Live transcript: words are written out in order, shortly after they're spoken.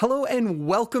Hello and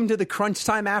welcome to the Crunch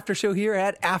Time After Show here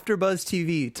at AfterBuzz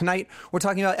TV. Tonight, we're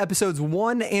talking about episodes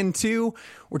 1 and 2.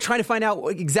 We're trying to find out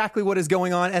exactly what is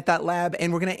going on at that lab,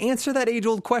 and we're going to answer that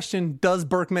age-old question, does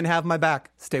Berkman have my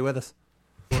back? Stay with us.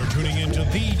 We're tuning into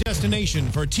the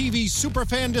destination for TV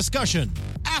superfan discussion,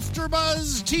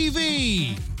 AfterBuzz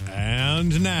TV.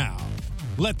 And now,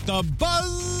 let the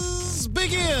buzz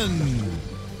begin.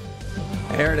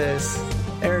 There it is.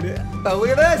 There it is. Oh, look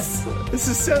at this. This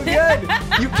is so good.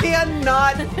 You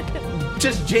cannot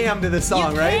just jam to this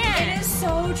song, right? It is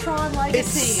so Tron Legacy.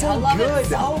 It's so I love good. it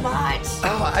so much.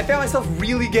 Oh, I found myself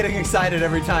really getting excited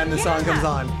every time the song comes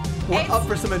on. We're up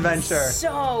for some adventure.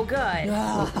 So good.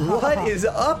 What is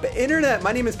up, Internet?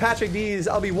 My name is Patrick Dees.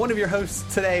 I'll be one of your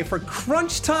hosts today for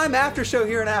Crunch Time After Show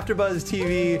here on AfterBuzz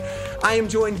TV. I am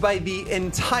joined by the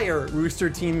entire Rooster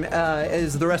team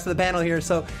as the rest of the panel here.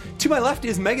 So to my left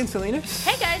is Megan Salinas.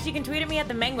 Hey guys, you can tweet at me at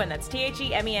the Menguin. That's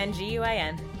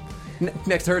TheMenguin.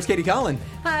 Next to her is Katie Collin.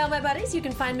 Hi, all my buddies. You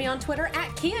can find me on Twitter at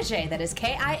Kiaxet. That is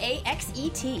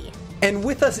Kiaxet. And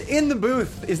with us in the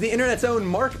booth is the Internet's own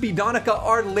Mark B. Donica,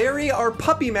 our Larry, our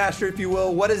puppy master, if you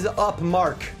will. What is up,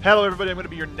 Mark? Hello, everybody. I'm going to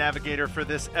be your navigator for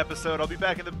this episode. I'll be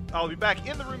back in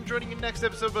the room joining you next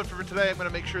episode. But for today, I'm going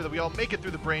to make sure that we all make it through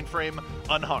the brain frame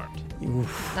unharmed.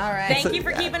 Oof. All right. Thank you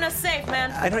for keeping us safe,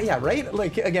 man. I don't. Yeah, right.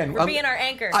 Like again, We're being our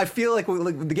anchor. I feel like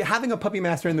having a puppy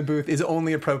master in the booth is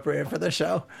only appropriate for this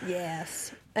show.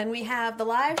 Yes. And we have the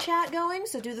live chat going,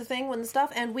 so do the thing when the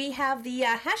stuff. And we have the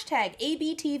hashtag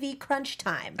ABTV Crunch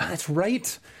Time. That's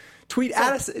right. Tweet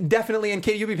at us, definitely. And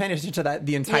Katie, you'll be paying attention to that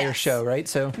the entire show, right?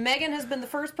 So Megan has been the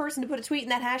first person to put a tweet in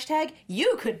that hashtag.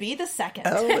 You could be the second.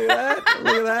 Oh, look at that.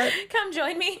 Look at that. Come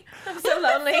join me. I'm so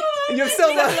lonely. You're so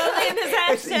lonely in this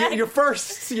hashtag. You're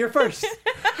first. You're first.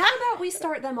 How about we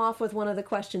start them off with one of the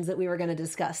questions that we were going to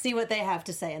discuss? See what they have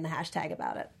to say in the hashtag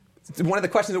about it. One of the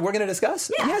questions that we're going to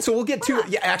discuss? Yeah. So we'll get to it.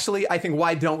 Yeah, actually, I think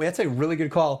why don't we? That's a really good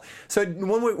call. So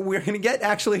we're going to get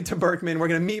actually to Berkman. We're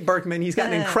going to meet Berkman. He's got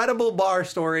an incredible bar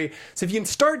story. So if you can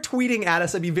start tweeting at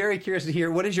us, I'd be very curious to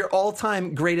hear what is your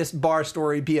all-time greatest bar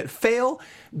story, be it fail,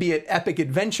 be it epic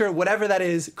adventure, whatever that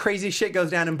is. Crazy shit goes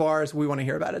down in bars. We want to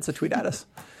hear about it. So tweet at us.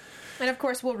 And of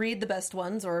course, we'll read the best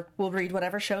ones, or we'll read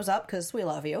whatever shows up because we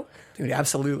love you. Dude,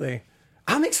 absolutely.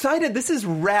 I'm excited. This is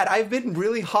rad. I've been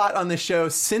really hot on this show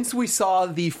since we saw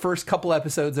the first couple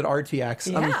episodes at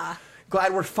RTX. Yeah. I'm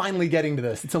glad we're finally getting to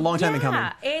this. It's a long time in coming.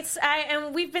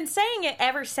 And we've been saying it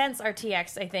ever since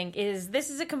RTX, I think, this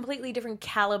is a completely different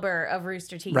caliber of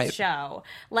Rooster Teeth's show.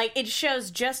 Like, it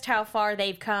shows just how far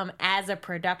they've come as a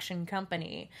production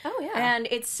company. Oh, yeah. And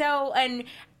it's so,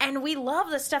 and we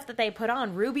love the stuff that they put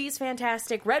on. Ruby's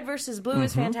fantastic. Red versus Blue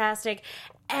is fantastic.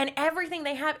 And everything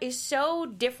they have is so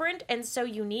different and so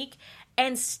unique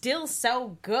and still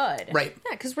so good. Right.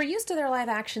 Yeah, because we're used to their live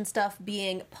action stuff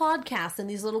being podcasts and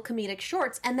these little comedic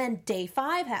shorts. And then Day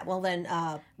 5 had,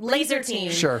 Laser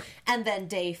Team. Sure. And then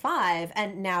Day 5.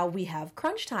 And now we have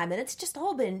Crunch Time. And it's just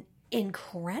all been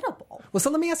incredible. Well, so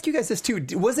let me ask you guys this too.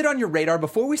 Was it on your radar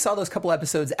before we saw those couple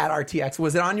episodes at RTX?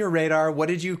 Was it on your radar? What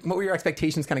were your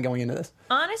expectations kind of going into this?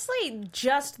 Honestly,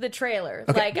 just the trailer.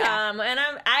 Okay. And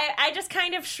I just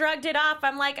kind of shrugged it off.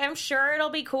 I'm like, I'm sure it'll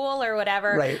be cool or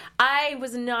whatever. Right. I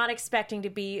was not expecting to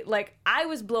be I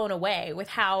was blown away with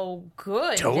how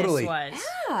good this was.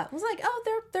 Yeah. It was like,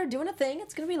 oh, they're doing a thing.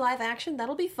 It's going to be live action.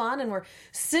 That'll be fun. And we're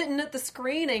sitting at the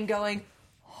screen and going,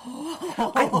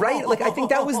 right? Like, I think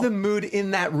that was the mood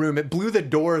in that room. It blew the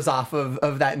doors off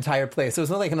of that entire place. There was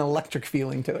like an electric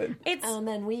feeling to it. And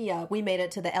then we made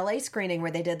it to the LA screening where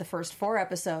they did the first 4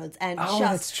 episodes. And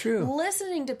that's true.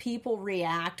 Listening to people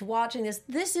react, watching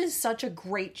this is such a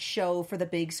great show for the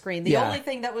big screen. The only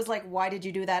thing that was like, why did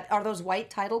you do that? Are those white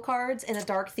title cards in a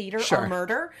dark theater or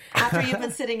murder? After you've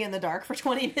been sitting in the dark for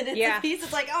 20 minutes a piece,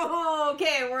 it's like, oh,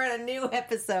 okay, we're in a new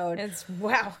episode. It's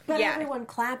wow. But everyone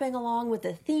clapping along with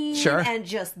the theme and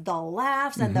just the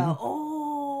laughs and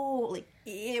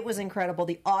it was incredible.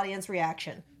 The audience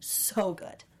reaction, so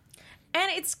good. And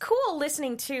it's cool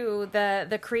listening to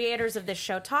the creators of this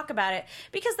show talk about it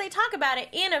because they talk about it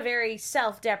in a very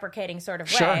self-deprecating sort of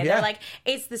way. Sure, yeah. They're like,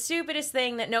 it's the stupidest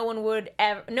thing that no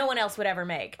one else would ever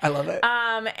make. I love it.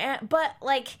 But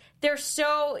like, they're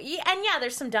so, and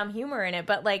there's some dumb humor in it,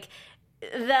 but like,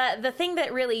 the thing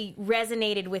that really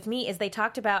resonated with me is they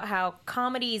talked about how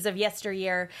comedies of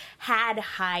yesteryear had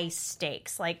high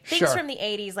stakes, like things from the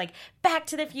 80s, like Back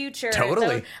to the Future.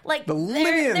 Totally. So, like the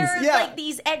Libyans. There's like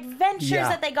these adventures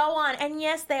that they go on, and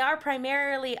yes, they are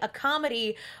primarily a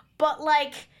comedy, but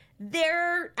like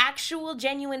they're actual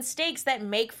genuine stakes that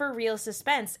make for real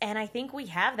suspense, and I think we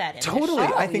have that in Totally.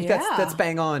 this show. I think that's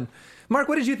bang on. Mark,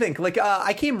 what did you think? Like,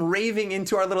 I came raving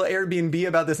into our little Airbnb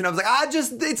about this, and I was like,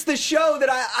 it's the show that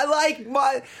I like.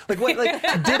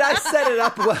 Did I set it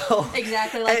up well?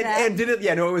 Exactly like that. And did it?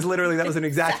 Yeah, no, it was literally, that was an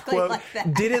exact Exactly quote. like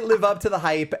that. Did it live up to the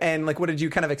hype? And like, what did you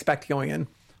kind of expect going in?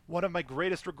 One of my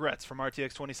greatest regrets from RTX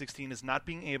 2016 is not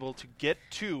being able to get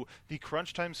to the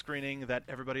crunch time screening that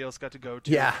everybody else got to go to.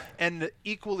 Yeah. And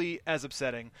equally as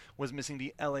upsetting was missing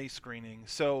the LA screening.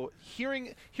 So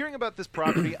hearing about this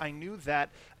property, I knew that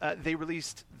they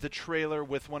released the trailer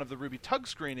with one of the Ruby Tug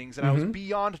screenings, and I was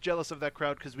beyond jealous of that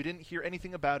crowd because we didn't hear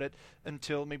anything about it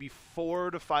until maybe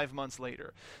 4 to 5 months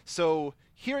later. So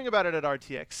hearing about it at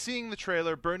RTX, seeing the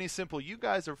trailer, Bernie Simple, you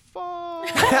guys are fun.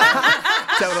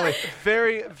 Totally.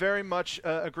 Very, very much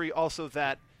agree also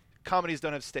that comedies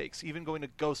don't have stakes, even going to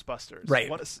Ghostbusters. Right.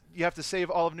 You have to save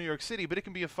all of New York City, but it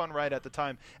can be a fun ride at the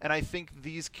time. And I think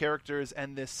these characters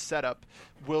and this setup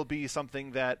will be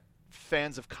something that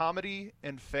fans of comedy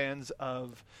and fans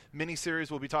of miniseries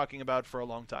will be talking about for a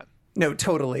long time. No,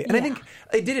 totally. And I think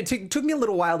it took me a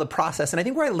little while to process. And I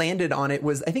think where I landed on it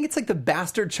was, I think it's like the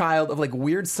bastard child of like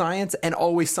Weird Science and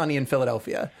Always Sunny in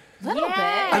Philadelphia. Little bit.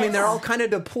 I mean, they're all kind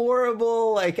of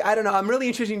deplorable. Like, I don't know. I'm really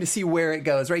interested to see where it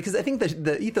goes, right? Because I think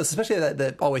the ethos, especially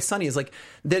the Always Sunny, is like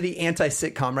they're the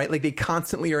anti-sitcom, right? Like they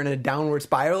constantly are in a downward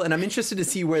spiral, and I'm interested to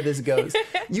see where this goes.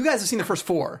 You guys have seen the first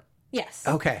 4. Yes.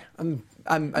 Okay.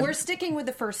 We're sticking with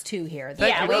the first 2 here.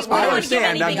 Yeah, we don't want to give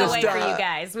anything away for you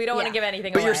guys. We don't want to give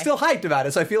anything away. But you're still hyped about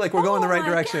it, so I feel like we're going the right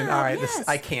direction. God, All right, yes.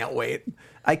 I can't wait.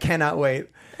 I cannot wait.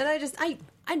 And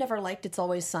I never liked It's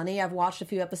Always Sunny. I've watched a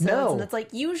few episodes, and it's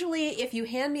like, usually if you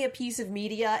hand me a piece of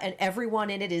media and everyone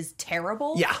in it is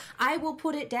terrible, I will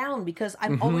put it down because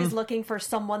I'm always looking for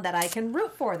someone that I can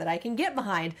root for, that I can get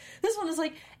behind. This one is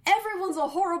like, everyone's a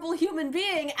horrible human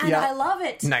being, and I love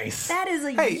it. Nice. That is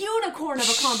a unicorn of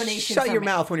a combination. Shut your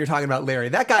mouth when you're talking about Larry.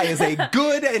 That guy is a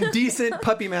good and decent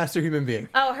puppy master human being.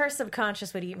 Oh, her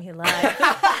subconscious would eat me alive.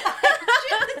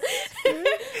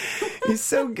 He's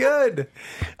so good.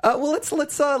 Well,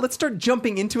 let's start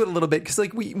jumping into it a little bit, because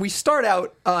like we start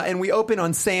out and we open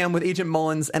on Sam with Agent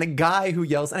Mullins and a guy who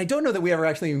yells, and I don't know that we ever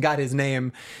actually even got his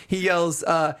name. He yells,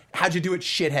 "How'd you do it,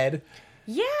 shithead?"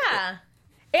 Yeah.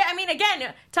 I mean,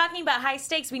 again, talking about high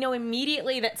stakes, we know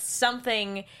immediately that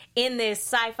something in this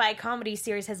sci-fi comedy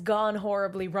series has gone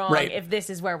horribly wrong if this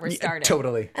is where we're starting.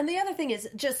 Totally. And the other thing is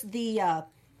just the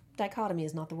dichotomy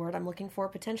is not the word I'm looking for.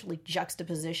 Potentially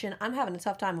juxtaposition. I'm having a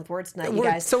tough time with words tonight, you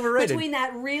guys. It's overrated. Between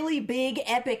that really big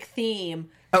epic theme,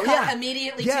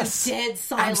 immediately to dead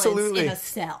silence in a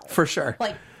cell. For sure.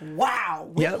 Like, wow,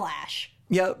 whiplash.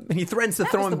 Yep, and he threatens to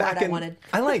throw him back in.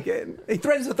 I like it. He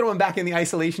threatens to throw him back in the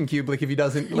isolation cube, like if he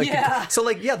doesn't. Like, so,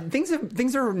 like,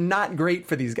 things are not great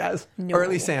for these guys, or at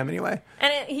least Sam, anyway.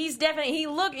 And he's definitely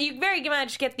you very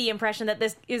much get the impression that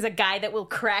this is a guy that will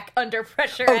crack under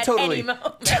pressure at any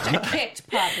moment. Such a kicked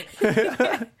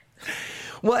puppy.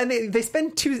 Well, and they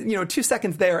spend 2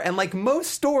 seconds there, and like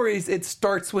most stories, it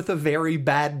starts with a very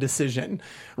bad decision,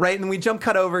 right? And we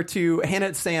cut over to Hannah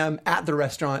and Sam at the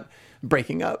restaurant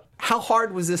breaking up. How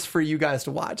hard was this for you guys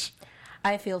to watch?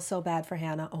 I feel so bad for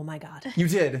Hannah. Oh my God. You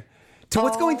did. So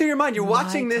what's going through your mind? You're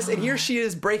watching this, and here she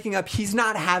is breaking up. He's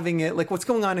not having it. Like, what's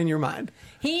going on in your mind?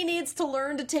 He needs to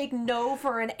learn to take no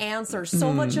for an answer.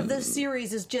 So much of this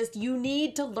series is just, you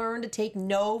need to learn to take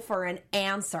no for an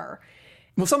answer.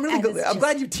 Well, so I'm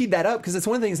glad you teed that up, because it's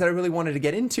one of the things that I really wanted to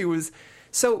get into is,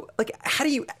 so, like, how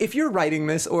do you, if you're writing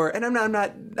this, I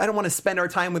don't want to spend our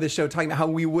time with this show talking about how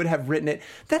we would have written it.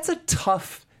 That's a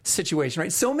tough situation,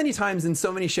 right? So many times in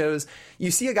so many shows,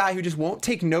 you see a guy who just won't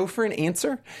take no for an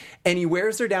answer, and he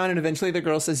wears her down, and eventually the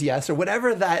girl says yes, or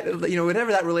whatever that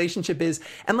relationship is.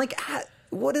 And like,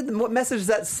 what message does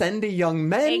that send to young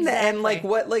men? Exactly. And like,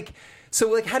 what, like, so,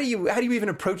 like, how do you even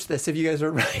approach this if you guys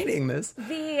are writing this?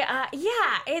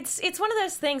 It's one of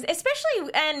those things,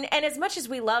 especially, and as much as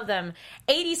we love them,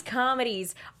 80s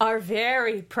comedies are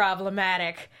very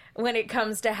problematic when it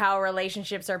comes to how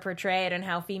relationships are portrayed and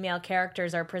how female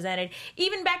characters are presented.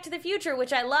 Even Back to the Future,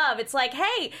 which I love, it's like,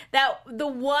 hey, the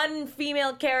one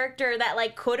female character that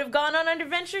like could have gone on an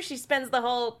adventure, she spends the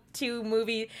whole 2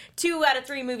 out of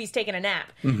 3 movies taking a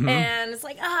nap. Mm-hmm. And it's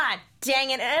like,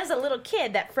 dang it. And as a little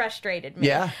kid, that frustrated me.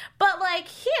 Yeah. But like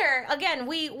here, again,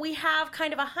 we have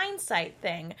kind of a hindsight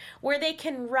thing where they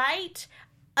can write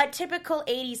a typical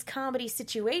 80s comedy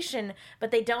situation,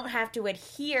 but they don't have to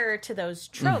adhere to those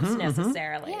tropes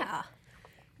necessarily. Yeah.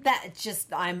 That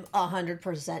just, I'm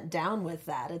 100% down with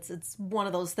that. It's one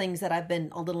of those things that I've been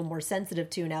a little more sensitive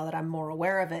to now that I'm more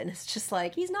aware of it. And it's just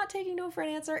like, he's not taking no for an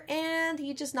answer, and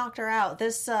he just knocked her out.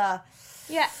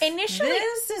 Initially,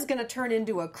 this is going to turn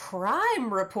into a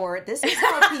crime report. This is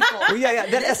how people.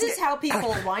 This is how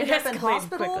people wind up in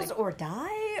hospitals or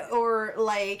die, or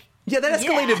like. Yeah, that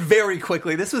escalated very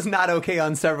quickly. This was not okay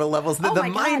on several levels. The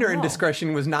minor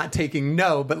indiscretion was not taking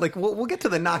no, but like we'll get to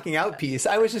the knocking out piece.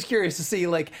 I was just curious to see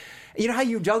like, you know, how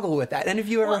you juggle with that. And if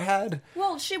you ever had...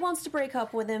 Well, she wants to break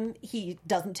up with him. He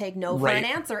doesn't take no for an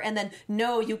answer. And then,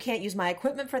 no, you can't use my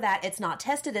equipment for that. It's not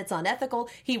tested. It's unethical.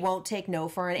 He won't take no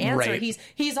for an answer. Right.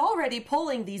 He's already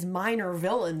pulling these minor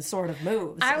villain sort of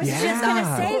moves. I was just going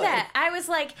to say that. I was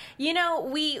like, you know,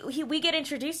 we get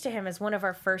introduced to him as one of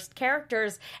our first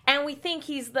characters, and we think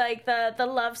he's like the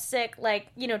lovesick, like,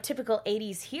 you know, typical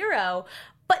 80s hero.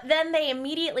 But then they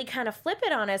immediately kind of flip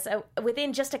it on us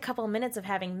within just a couple minutes of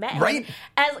having met him. Right.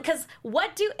 Because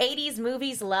what do 80s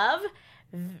movies love?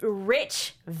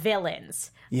 Rich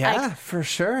villains. Yeah, like, for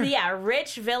sure. Yeah,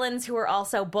 rich villains who are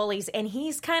also bullies. And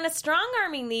he's kind of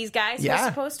strong-arming these guys who are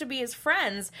supposed to be his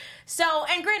friends. So,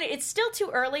 and granted, it's still too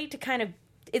early to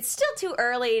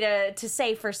to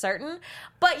say for certain.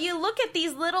 But you look at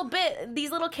these little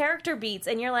character beats,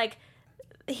 and you're like,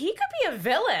 he could be a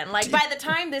villain, like, by the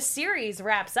time this series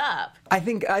wraps up. I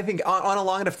think on a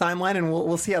long enough timeline, and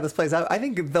we'll see how this plays out, I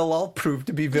think they'll all prove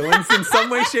to be villains in some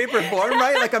way, shape, or form,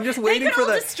 right? Like, I'm just waiting for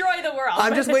destroy the world.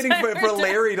 I'm just waiting for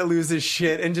Larry to lose his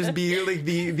shit and just be like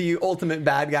the ultimate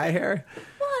bad guy here.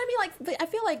 Well, I mean, like, I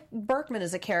feel like Berkman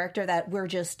is a character that we're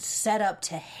just set up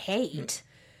to hate.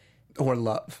 Or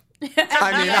love. I mean,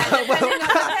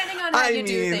 depending on how you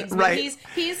do things. Right.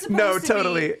 He's supposed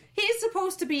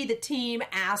to be the team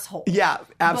asshole. Yeah,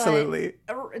 absolutely.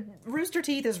 But Rooster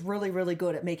Teeth is really, really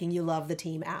good at making you love the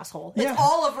team asshole. It's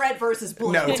all of Red versus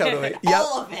Blue. No, totally.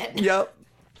 All of it. Yep.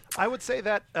 I would say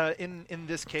that in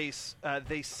this case,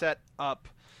 they set up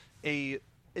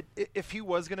if he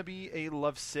was going to be a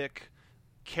lovesick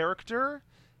character,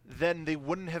 then they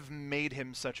wouldn't have made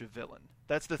him such a villain.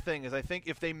 That's the thing, is I think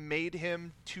if they made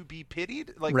him to be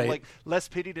pitied, like less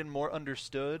pitied and more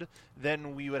understood,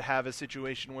 then we would have a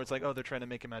situation where it's like, oh, they're trying to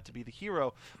make him out to be the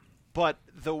hero. But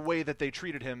the way that they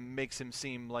treated him makes him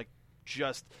seem like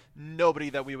just nobody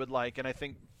that we would like. And I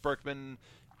think Berkman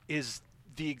is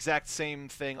the exact same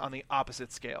thing on the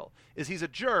opposite scale. Is he's a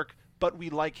jerk, but we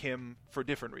like him for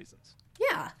different reasons.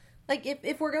 Yeah. Like,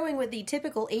 if we're going with the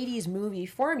typical 80s movie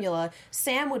formula,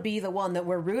 Sam would be the one that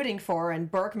we're rooting for, and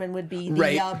Berkman would be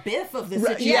the Biff of the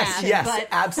situation. Yes, but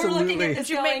absolutely. We're looking at this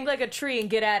you make like a tree and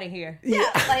get out of here. Yeah,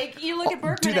 like, you look at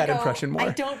Berkman do that and go, impression more.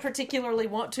 I don't particularly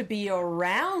want to be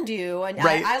around you. And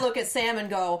I look at Sam and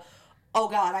go, oh,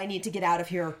 God, I need to get out of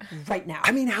here right now.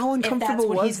 I mean, how uncomfortable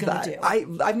was that?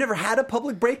 I've never had a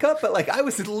public breakup, but like I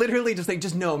was literally just like,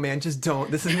 just no, man, just don't.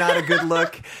 This is not a good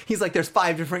look. He's like, there's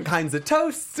 5 different kinds of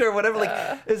toasts or whatever.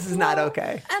 Like, this is not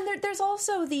okay. And there's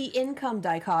also the income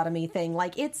dichotomy thing.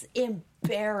 Like, it's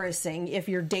embarrassing if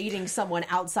you're dating someone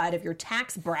outside of your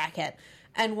tax bracket,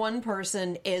 and one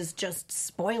person is just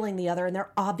spoiling the other, and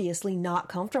they're obviously not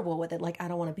comfortable with it. Like, I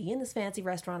don't want to be in this fancy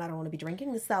restaurant. I don't want to be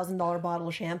drinking this $1,000 bottle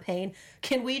of champagne.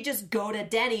 Can we just go to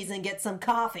Denny's and get some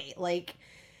coffee? Like,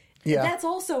 that's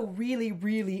also really,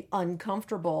 really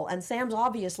uncomfortable. And Sam's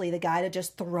obviously the guy to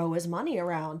just throw his money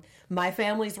around. My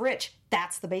family's rich.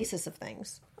 That's the basis of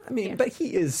things. I mean, but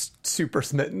he is super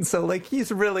smitten, so like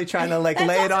he's really trying to like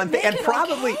lay it on, and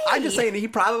probably I'm just saying he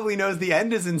probably knows the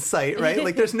end is in sight, right?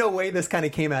 Like, there's no way this kind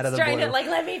of came out of the blue. Trying to like,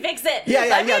 let me fix it.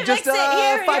 Yeah. Just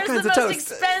 5 kinds here's of the most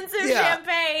toast. Expensive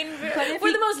champagne.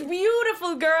 We're the most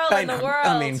beautiful girl in the world.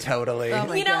 I mean, totally.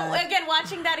 Oh, you know, again,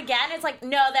 watching that again, it's like,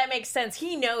 no, that makes sense.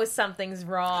 He knows something's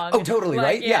wrong. Oh, totally,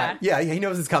 like, right? Yeah. He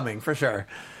knows it's coming for sure.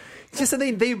 Just so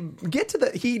they get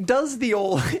to he does the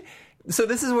old. So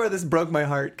this is where this broke my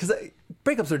heart, because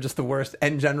breakups are just the worst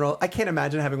in general. I can't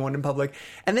imagine having one in public.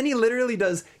 And then he literally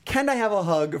does, can I have a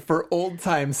hug for old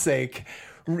time's sake?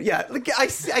 Yeah, like I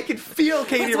could feel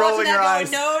Katie rolling her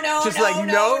eyes. No, not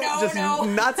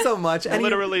so much. And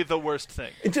literally the worst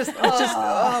thing.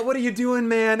 What are you doing,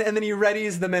 man? And then he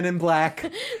readies the Men in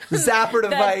Black zapper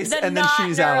device, and then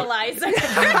she's out.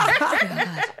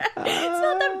 It's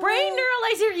not the brain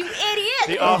neuralizer, you idiot.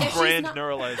 The off-brand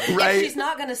neuralizer. Right. If she's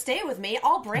not going to stay with me,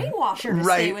 I'll brainwash her to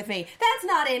stay with me. That's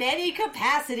not in any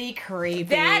capacity creepy.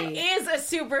 That is a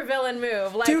supervillain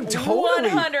move. Like, dude, totally.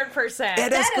 100%.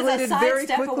 It escalated very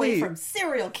step quickly. Away from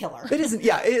serial killer. It isn't.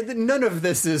 Yeah, none of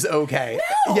this is okay.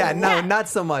 No. Yeah, not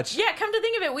so much. Yeah, come to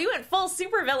think of it, we went full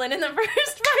supervillain in the first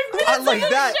 5 minutes. I like of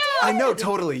the that. show. I know,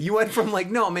 totally. You went from like,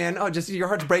 no, man, just your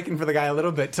heart's breaking for the guy a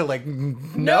little bit to like,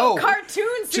 no. Cartoon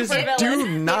Just supervillain. do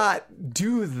not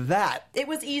do that. It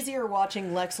was easier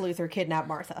watching Lex Luthor kidnap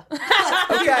Martha.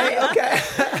 Okay.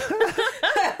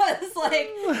 It's like,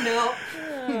 no,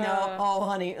 oh,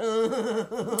 honey.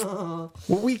 Well,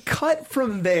 we cut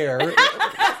from there.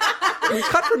 We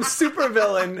cut from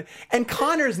supervillain, and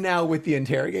Connor's now with the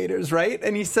interrogators, right?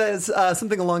 And he says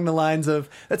something along the lines of,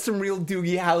 that's some real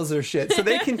Doogie Howser shit. So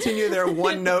they continue their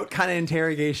one-note kind of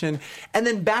interrogation, and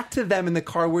then back to them in the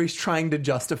car where he's trying to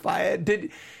justify it.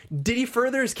 Did he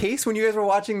further his case when you guys were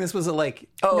watching this? Was it like,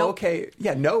 oh, Nope. Okay.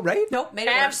 Yeah, no, right? Nope, made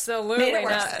it worse. Absolutely Made it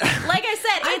worse. not. Like I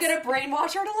said, I'm it's- going to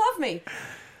brainwash her to love me.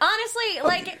 honestly,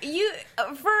 like you,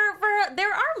 for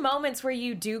there are moments where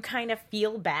you do kind of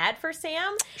feel bad for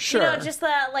Sam. Sure. You know, just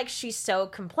that like she's so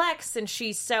complex and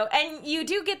and you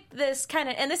do get this kind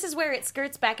of, and this is where it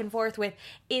skirts back and forth with,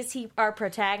 is he our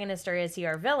protagonist or is he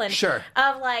our villain? Sure.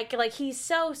 Of like he's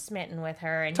so smitten with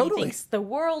her and Totally. he thinks the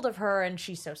world of her and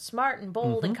she's so smart and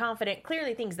bold and confident.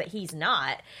 Clearly things that he's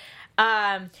not.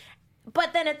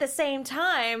 But then at the same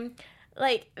time,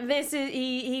 like this is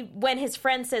he when his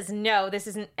friend says no, this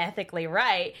isn't ethically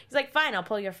right, he's like, fine, I'll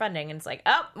pull your funding. And it's like,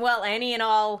 oh well, any and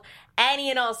all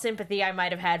sympathy I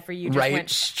might have had for you just Right. went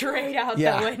straight out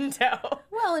Yeah. the window.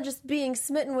 Well, and just being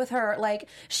smitten with her, like,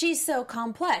 she's so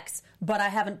complex, but I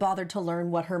haven't bothered to learn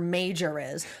what her major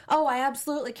is. Oh, I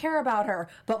absolutely care about her,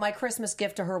 but my Christmas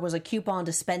gift to her was a coupon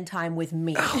to spend time with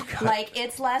me. Like,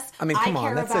 it's less, I mean, come on,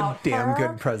 care that's about a damn her,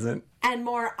 good present. and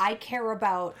more, I care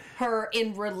about her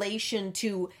in relation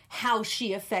to how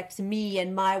she affects me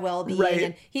and my well-being. Right.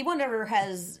 And he one of her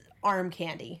has arm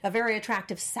candy, a very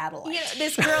attractive satellite. You know,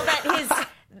 this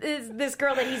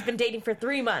girl that he's been dating for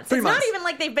 3 months. 3 It's months. not even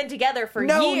like they've been together for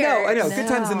No, years. I know. Good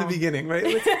times in the beginning, right?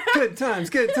 Good times.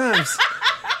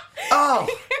 Oh,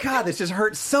 God, this just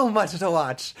hurts so much to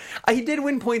watch. He did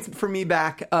win points for me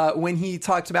back when he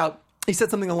talked about, he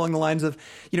said something along the lines of,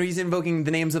 you know, he's invoking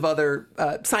the names of other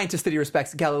scientists that he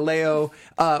respects. Galileo,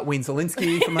 Wayne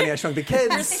Zelinsky from Honey, I Shrunk the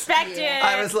Kids. Respect it.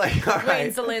 I was like, all right.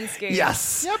 Wayne Zelinsky.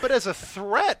 Yes. Yeah, but as a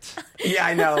threat. Yeah,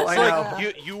 I know.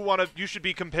 You should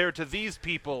be compared to these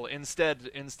people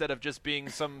instead of just being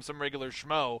some regular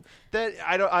schmo. That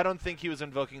I don't think he was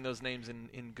invoking those names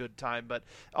in good time. But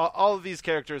all of these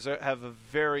characters have a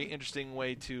very interesting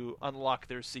way to unlock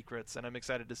their secrets, and I'm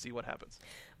excited to see what happens.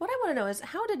 What I want to know is,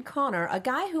 how did Connor, a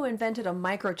guy who invented a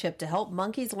microchip to help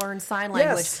monkeys learn sign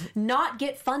language, Yes. not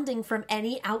get funding from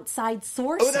any outside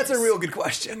sources? Oh, that's a real good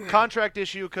question. Contract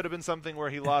issue could have been something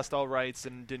where he lost all rights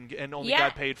and only Yeah.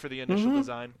 got paid for the initial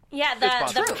design. Yeah, It's the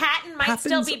possible. patent might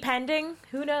still be pending.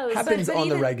 Who knows? Happens on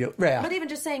the regular. Yeah. But even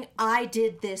just saying, I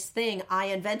did this thing, I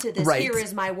invented this, Right. here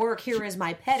is my work, here is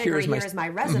my pedigree, Here here is is my- my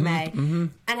resume,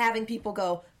 and having people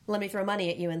go, let me throw money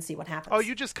at you and see what happens. Oh,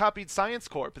 you just copied Science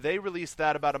Corp. They released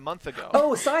that about a month ago.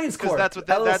 Oh, Science Corp. Because that's what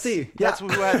LLC. that's who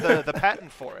had the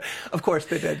patent for it. Of course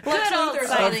they did. Lex Good old Luthor's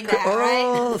Science running that, right?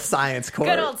 Oh, Science Corp.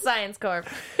 Good old Science Corp.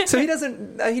 So he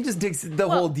doesn't. He just digs the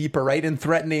hole deeper, right? In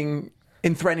threatening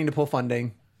to pull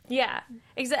funding. Yeah,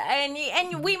 exactly.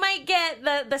 And we might get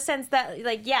the sense that,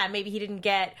 like, yeah, maybe he didn't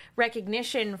get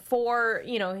recognition for,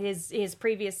 you know, his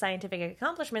previous scientific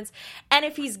accomplishments. And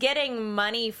if he's getting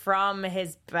money from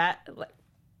his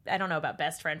I don't know about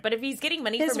best friend, but if he's getting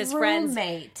money from his friend's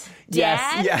roommate.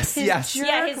 dad, Yes.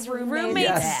 yeah, his roommate's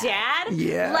Yes. dad,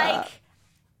 Yeah. like.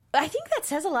 I think that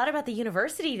says a lot about the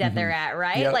university that they're at,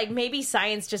 right? Yep. Like, maybe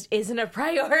science just isn't a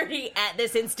priority at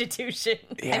this institution.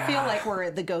 I feel like we're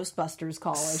at the Ghostbusters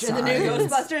College. And the new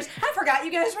Science. Ghostbusters, I forgot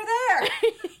you guys were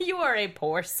there. You are a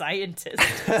poor scientist.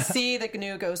 See the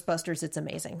new Ghostbusters, it's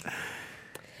amazing.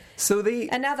 So they.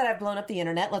 And now that I've blown up the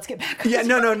internet, let's get back on Yeah,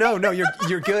 no.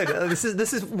 You're good.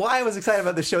 This is why I was excited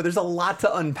about the show. There's a lot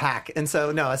to unpack, and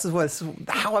so this is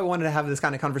how I wanted to have this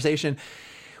kind of conversation.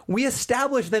 We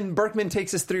established, then Berkman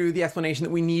takes us through the explanation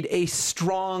that we need a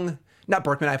strong. Not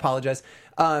Berkman, I apologize.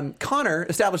 Connor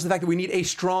established the fact that we need a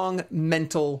strong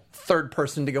mental third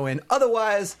person to go in.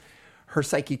 Otherwise, her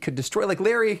psyche could destroy. Like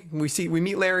Larry, we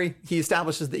meet Larry. He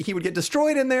establishes that he would get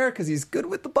destroyed in there because he's good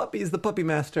with the puppies, the puppy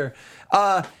master.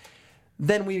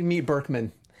 Then we meet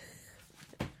Berkman.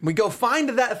 We go find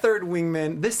that third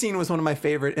wingman. This scene was one of my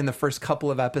favorite in the first couple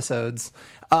of episodes.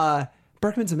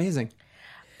 Berkman's amazing.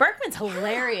 Berkman's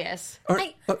hilarious. Go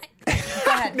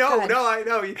ahead, No, go ahead. I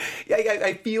know.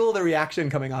 I feel the reaction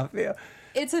coming off of you.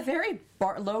 It's a very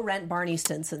low-rent Barney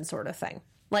Stinson sort of thing.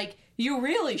 Like, you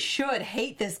really should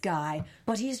hate this guy,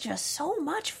 but he's just so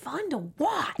much fun to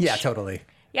watch. Yeah, totally.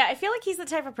 Yeah, I feel like he's the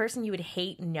type of person you would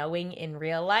hate knowing in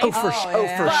real life. Oh, for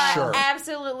yeah. sure. But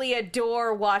absolutely absolutely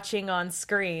adore watching on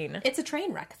screen. It's a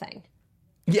train wreck thing.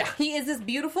 Yeah. He is this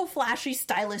beautiful, flashy,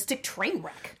 stylistic train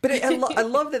wreck. But I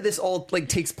love that this all like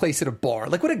takes place at a bar.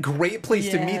 Like, what a great place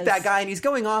to meet that guy. And he's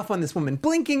going off on this woman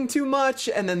blinking too much,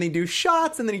 and then they do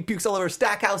shots, and then he pukes all over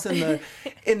Stackhouse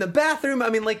in the bathroom. I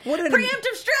mean, like, what an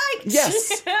Preemptive strike!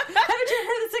 Yes. Haven't you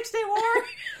heard of the 6-Day War?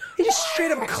 He just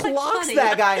straight up clocks funny.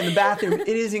 that guy in the bathroom. It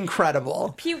is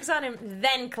incredible. Pukes on him,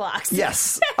 then clocks.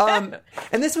 Yes. And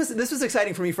this was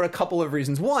exciting for me for a couple of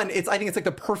reasons. One, I think it's like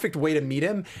the perfect way to meet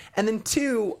him. And then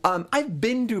two, I've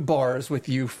been to bars with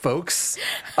you folks.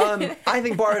 I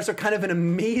think bars are kind of an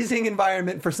amazing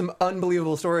environment for some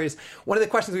unbelievable stories. One of the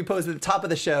questions we posed at the top of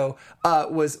the show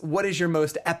was, what is your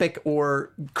most epic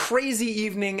or crazy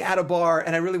evening at a bar?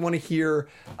 And I really want to hear...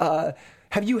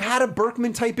 have you had a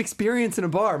Berkman type experience in a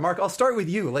bar? Mark, I'll start with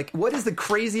you. Like, what is the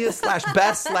craziest /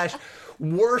 best /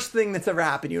 worst thing that's ever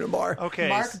happened to you in a bar? Okay.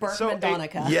 Mark Berkman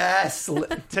Donica. Yes.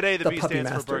 Today the B puppy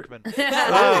stands master. for Berkman.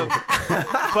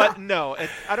 But no,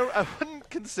 I wouldn't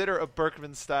consider a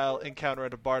Berkman style encounter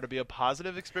at a bar to be a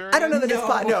positive experience. I don't know that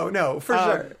it's no, for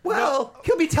sure. Well,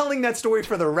 he'll be telling that story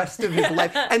for the rest of his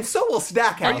life, and so will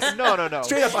Stackhouse. No.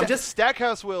 Straight up, I'm just...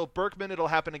 Stackhouse will. Berkman, it'll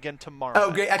happen again tomorrow.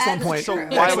 Oh, great. Excellent That is point. true.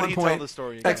 So why Excellent would he point. tell the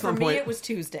story again? For Excellent me, point. it was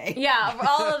Tuesday. Yeah,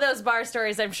 all of those bar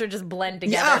stories, I'm sure, just blend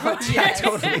together. Yeah,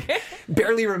 totally.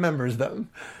 Barely remembers them.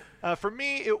 For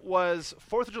me, it was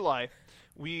 4th of July.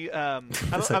 I'm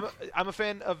a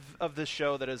fan of this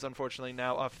show that is unfortunately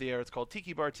now off the air. It's called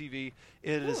Tiki Bar TV.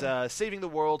 It is saving the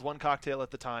world one cocktail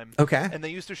at the time. Okay. And they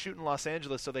used to shoot in Los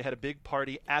Angeles, so they had a big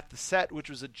party at the set, which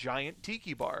was a giant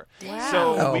tiki bar. Wow.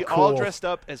 So Oh, we cool. all dressed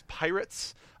up as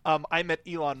pirates. I met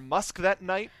Elon Musk that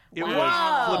night. It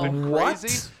Wow. was flipping What?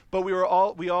 crazy. But we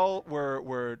all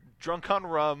were drunk on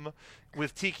rum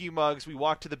with tiki mugs. We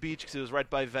walked to the beach because it was right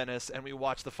by Venice, and we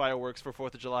watched the fireworks for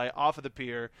 4th of July off of the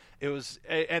pier.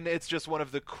 And it's just one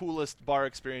of the coolest bar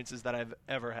experiences that I've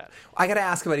ever had. I got to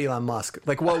ask about Elon Musk.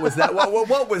 Like, what was that?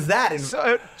 what was that?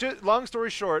 So, long story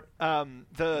short,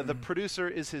 the producer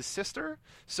is his sister.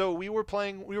 So we were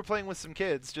playing with some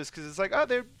kids just because it's like, oh,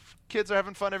 their kids are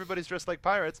having fun. Everybody's dressed like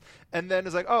pirates. And then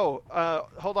it's like, oh,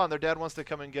 hold on, their dad wants to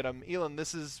come and get them. Elon,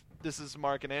 this is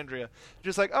Mark and Andrea.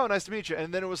 Just like, oh, nice to meet you.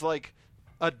 And then it was like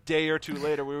a day or two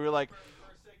later, we were like,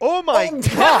 oh my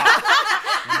god.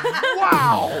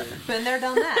 Wow. Been there,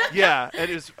 done that. Yeah, and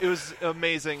it was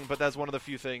amazing, but that's one of the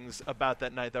few things about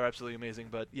that night that are absolutely amazing.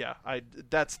 But yeah,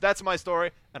 that's my story,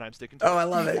 and I'm sticking to it. Oh, I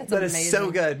love it. That's That is so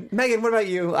amazing. good. Megan, what about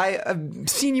you? I've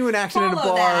seen you in action in a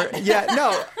Follow bar. that. Yeah,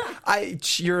 no.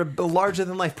 You're a larger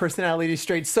than life personality,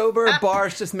 straight sober.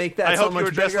 Bars just make that I so hope much you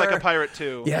were dressed bigger. like a pirate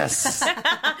too. Yes.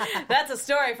 That's a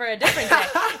story for a different day.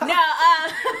 No,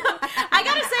 I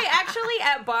gotta say, actually,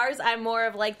 at bars, I'm more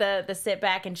of like the sit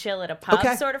back and chill at a pub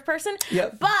Okay. sort of person.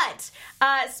 Yep. But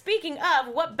speaking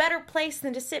of, what better place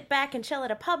than to sit back and chill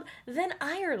at a pub than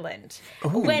Ireland?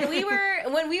 When we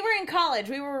were in college,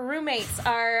 we were roommates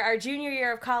our junior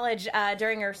year of college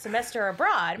during our semester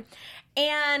abroad.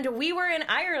 And we were in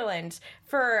Ireland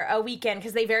for a weekend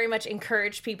because they very much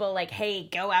encouraged people like, hey,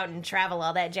 go out and travel,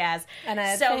 all that jazz. And I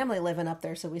had family living up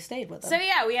there, so we stayed with them. So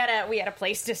yeah, we had a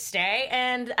place to stay,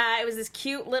 and it was this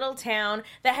cute little town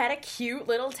that had a cute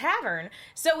little tavern.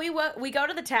 So we go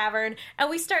to the tavern and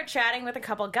we start chatting with a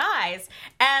couple guys,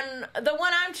 and the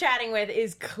one I'm chatting with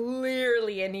is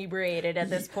clearly inebriated at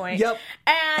this point. Yep.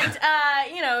 And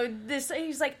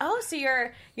he's like, oh, so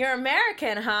you're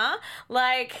American, huh?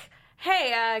 Like,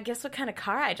 hey, guess what kind of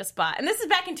car I just bought? And this is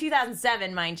back in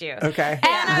 2007, mind you. Okay.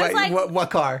 And I was like, what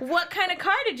car? what kind of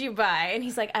car did you buy? And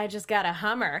he's like, I just got a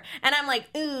Hummer. And I'm like,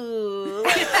 ooh.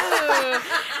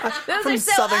 Those From are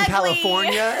so Southern ugly.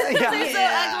 California. Those Yeah. are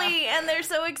so ugly, and they're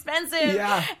so expensive.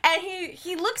 Yeah. And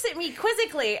he looks at me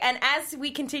quizzically, and as we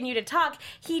continue to talk,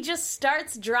 he just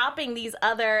starts dropping these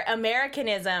other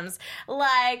Americanisms,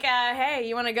 like, hey,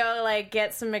 you want to go, like,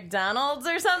 get some McDonald's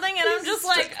or something? And I'm just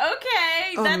like,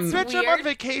 okay, that's Bitch, weird. I'm on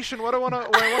vacation. What do I want to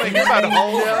hear about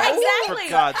home? Exactly. For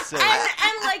God's sake.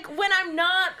 And like when I'm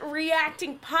not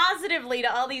reacting positively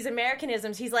to all these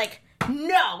Americanisms, he's like,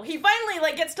 no. He finally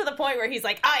like gets to the point where he's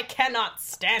like, I cannot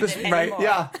stand it anymore. Right,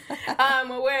 yeah.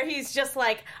 Where he's just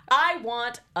like, I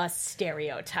want a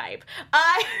stereotype.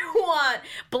 I want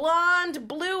blonde,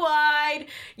 blue-eyed,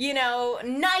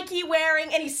 Nike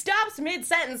wearing, and he stops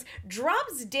mid-sentence,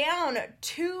 drops down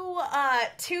to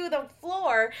the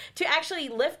floor to actually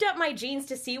lift up my jeans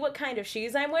to see what kind of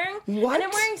shoes I'm wearing. What? And I'm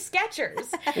wearing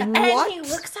Skechers. And What? he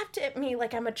looks up at me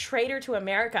like I'm a traitor to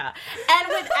America. And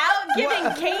without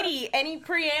giving Katie any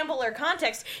preamble or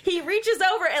context, he reaches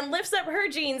over and lifts up her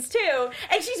jeans too,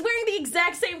 and she's wearing the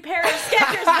exact same pair of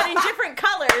Skechers but in different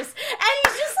colors. And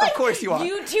he's just like, of course you are.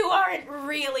 You two aren't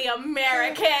really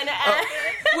American.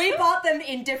 We bought them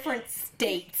in different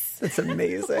states. That's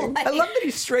amazing. I love that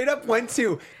he straight up went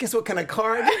to, guess what kind of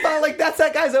car I just bought? Like, that's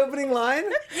that guy's opening line?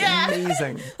 Yeah.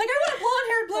 Amazing. Like, I want a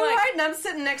blonde-haired blue Like- ride, and I'm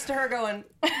sitting next to her going,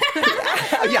 Like,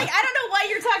 I don't know why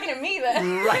you're talking to me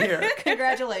then. Right here.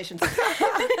 congratulations.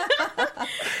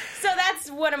 So that's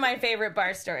one of my favorite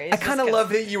bar stories. I kind of love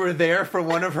that you were there for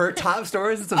one of her top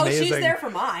stories. It's amazing. Oh, she's there for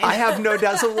mine. I have no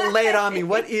doubt. So lay it on me.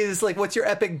 What's your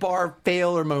epic bar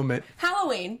fail or moment?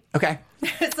 Halloween. Okay.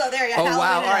 So there you go. Oh, Halloween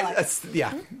wow. All in right. LA. That's,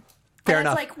 yeah. And Fair it's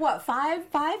enough. like, what,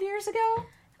 five years ago?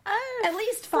 At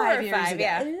least 4 5 or years 5, ago.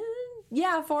 yeah.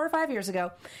 Yeah, 4 or 5 years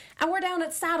ago. And we're down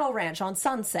at Saddle Ranch on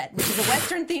Sunset, which is a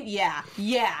Western theme. Yeah.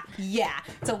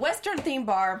 It's a Western theme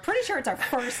bar. I'm pretty sure it's our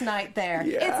first night there.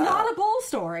 Yeah. It's not a bull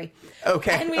story.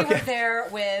 Okay, And we okay. were there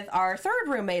with our third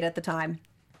roommate at the time.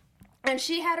 And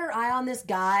she had her eye on this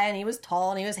guy, and he was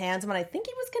tall and he was handsome, and I think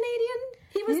he was Canadian.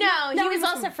 He was No, he was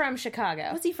also from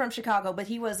Chicago. Was he from Chicago? But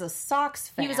he was a Sox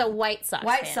fan. He was a White Sox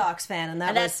White fan. Sox fan, and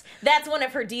And that's one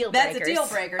of her deal breakers. that's a deal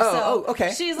breaker. Oh, so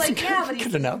okay. She's like, yeah, but he's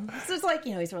Good to know. So it's like,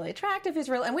 he's really attractive. He's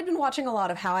real, and we've been watching a lot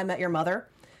of How I Met Your Mother.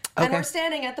 And Okay. we're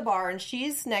standing at the bar, and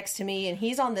she's next to me, and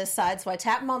he's on this side. So I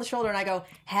tap him on the shoulder, and I go,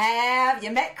 "Have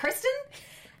you met Kristen?"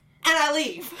 And I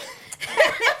leave.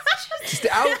 Just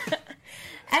out.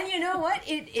 And you know what?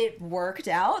 It worked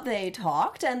out. They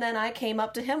talked, and then I came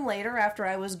up to him later after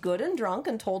I was good and drunk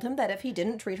and told him that if he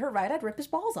didn't treat her right, I'd rip his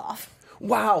balls off.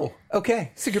 Wow.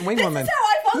 Okay. It's a good wing woman. This is how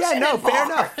I function Yeah, no, in fair bars.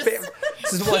 enough.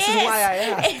 This is why I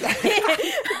asked.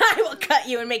 I will cut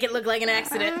you and make it look like an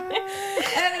accident.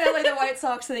 Evidently, the White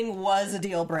Sox thing was a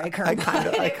deal breaker. I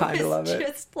kinda It was love it.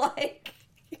 Just like,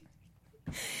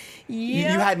 You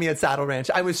had me at Saddle Ranch.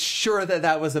 I was sure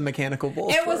that was a mechanical bull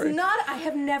It was story. not. I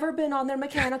have never been on their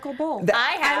mechanical bull.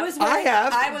 I have. I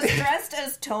have. I was dressed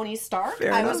as Tony Stark.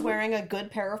 Fair I was enough. wearing a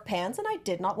good pair of pants, and I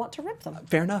did not want to rip them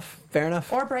Fair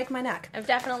enough. or break my neck. I've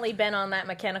definitely been on that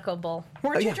mechanical bull.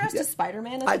 Weren't yeah, you dressed yeah. as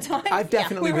Spider-Man at the time? I've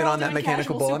definitely We were been all on that doing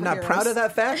mechanical casual bull. I'm not superheroes. proud of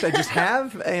that fact. I just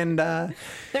have, and There's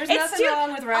It's nothing too-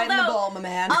 wrong with riding the although- bull, my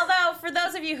man. Although, for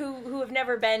those of you who have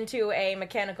never been to a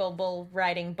mechanical bull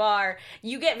riding bar,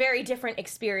 you get very different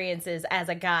experiences as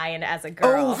a guy and as a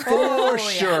girl. for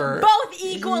sure. Both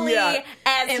equally Yeah.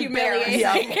 as humiliating.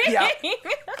 Yeah.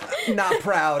 Not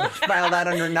proud. File that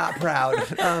under not proud.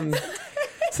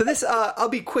 So this, I'll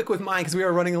be quick with mine because we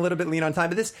are running a little bit lean on time.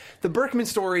 But the Berkman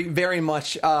story very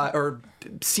much, or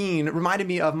scene, reminded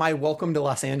me of my Welcome to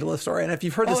Los Angeles story. And if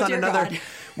you've heard this Oh, on dear another God.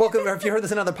 welcome, or if you heard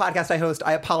this on another podcast I host,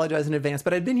 I apologize in advance.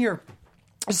 But I'd been here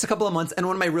just a couple of months, and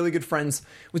one of my really good friends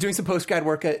was doing some post-grad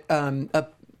work at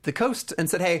up the coast and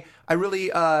said, hey, I really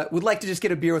would like to just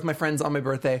get a beer with my friends on my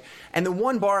birthday. And the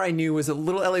one bar I knew was a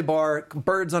little LA bar,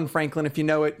 Birds on Franklin, if you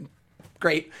know it.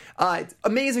 Great.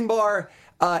 Amazing bar.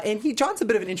 And John's a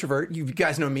bit of an introvert. You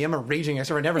guys know me. I'm a raging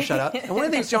extrovert. I never shut up. And one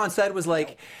of the things John said was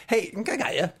like, hey, I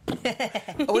got you.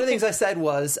 One of the things I said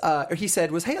was, or he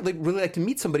said was, hey, I'd really like to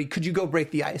meet somebody. Could you go break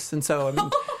the ice? And so, I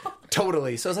mean,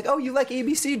 totally. So I was like, oh, you like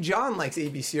ABC? John likes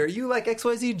ABC. Or you like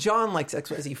XYZ? John likes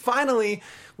XYZ. Finally,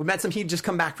 we met he'd just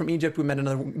come back from Egypt. We met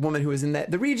another woman who was in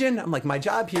the region. I'm like, my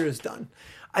job here is done.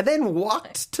 I then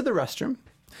walked to the restroom.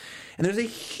 And there's a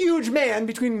huge man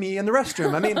between me and the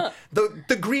restroom. I mean,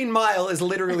 the Green Mile is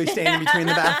literally standing between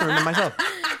the bathroom and myself.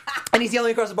 And he's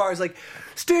yelling across the bar. He's like,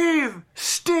 Steve!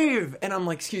 And I'm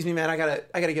like, excuse me, man, I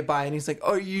gotta get by. And he's like,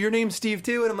 oh, your name's Steve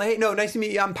too? And I'm like, hey, no, nice to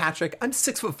meet you. I'm Patrick. I'm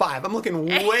 6'5". I'm looking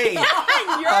way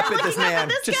up at this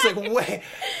man. Just like way.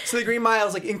 So the Green Mile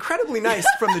is like incredibly nice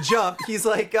from the jump. He's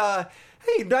like,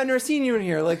 hey, I've never seen you in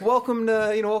here. Like, welcome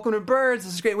to Birds.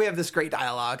 This is great. We have this great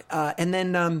dialogue. And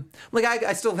then,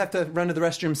 I still have to run to the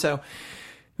restroom. So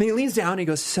then he leans down and he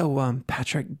goes, so,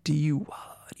 Patrick, do you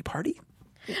party?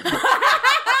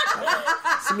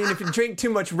 So, I mean, if you drink too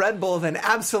much Red Bull, then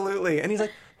absolutely. And he's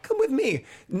like, come with me.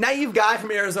 Naive guy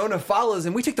from Arizona follows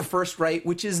him. We take the first right,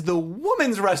 which is the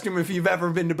woman's restroom if you've ever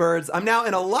been to Birds. I'm now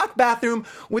in a locked bathroom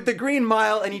with the Green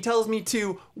Mile, and he tells me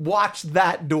to watch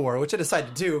that door, which I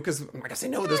decided to do because I'm not going to say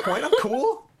no at this point. I'm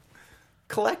cool.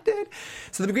 Collected.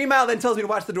 So the Green Mile then tells me to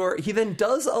watch the door. He then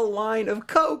does a line of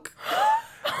Coke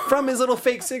from his little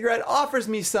fake cigarette, offers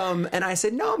me some, and I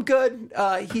said, no, I'm good.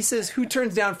 He says, who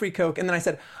turns down free Coke? And then I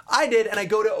said, I did, and I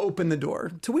go to open the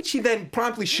door, to which he then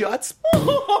promptly shuts.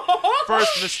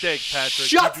 First mistake, Patrick.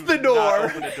 Shuts You the do door. not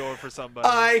open a door for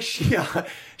somebody.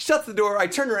 Shuts the door. I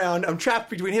turn around. I'm trapped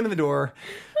between him and the door.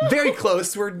 Very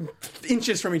close. We're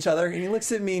inches from each other. And he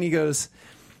looks at me and he goes,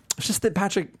 it's just that,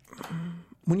 Patrick,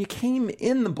 when you came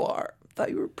in the bar, I thought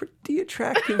you were a pretty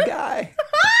attractive guy.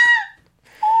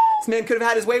 This man could have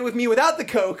had his way with me without the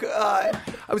coke. I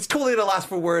was totally at a loss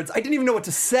for words. I didn't even know what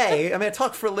to say. I mean, I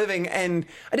talk for a living, and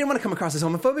I didn't want to come across as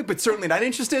homophobic, but certainly not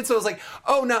interested. So I was like,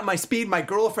 oh, not my speed. My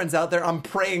girlfriend's out there. I'm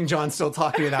praying John's still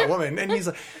talking to that woman. And he's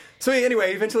like... So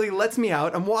anyway, eventually he lets me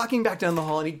out. I'm walking back down the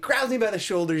hall, and he grabs me by the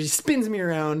shoulders. He spins me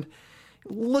around,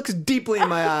 looks deeply in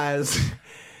my eyes,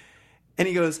 and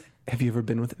he goes, have you ever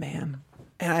been with a man?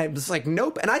 And I was like,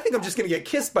 nope. And I think I'm just going to get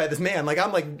kissed by this man. Like,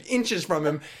 I'm like inches from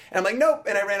him. And I'm like, nope.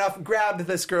 And I ran off and grabbed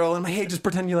this girl. And I'm like, hey, just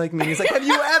pretend you like me. And he's like, have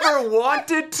you ever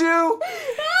wanted to?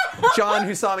 John,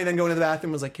 who saw me then go into the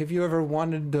bathroom, was like, have you ever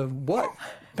wanted to what,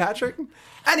 Patrick?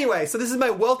 Anyway, so this is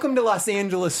my welcome to Los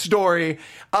Angeles story.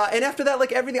 And after that,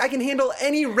 like everything, I can handle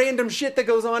any random shit that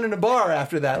goes on in a bar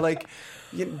after that. Like...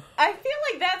 I feel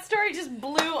like that story just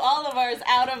blew all of ours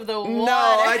out of the water.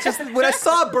 No, when I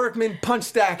saw Berkman punch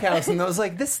Stackhouse, and I was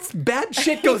like, this bad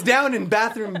shit goes down in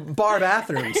bar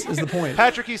bathrooms, is the point.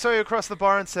 Patrick, he saw you across the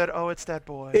bar and said, oh, it's that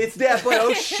boy. It's that boy.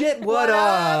 Oh, shit, what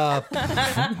up?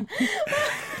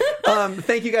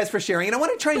 Thank you guys for sharing. And I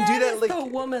want to try and do that. Is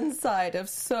the woman's side of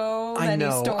so many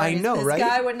stories. I know, this right? This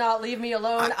guy would not leave me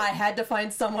alone. I had to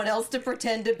find someone else to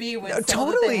pretend to be with.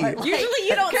 Totally. Usually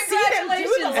you don't see him do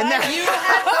that. You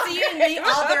have seen the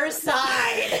other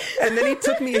side. And then he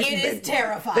took me. It is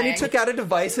terrifying. Then he took out a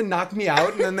device and knocked me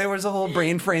out, and then there was a whole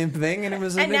brain frame thing, and it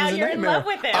was. And now you're in love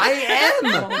with him. I am.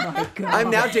 Oh my God.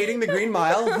 I'm now dating the Green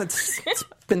Mile. It's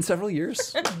been several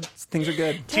years. Things are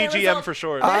good. TGM for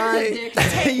short.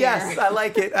 Yes, I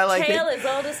like it. Tale as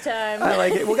old as time. I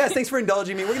like it. Well, guys, thanks for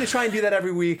indulging me. We're going to try and do that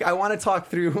every week. I want to talk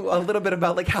through a little bit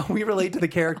about like how we relate to the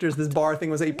characters. This bar thing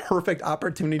was a perfect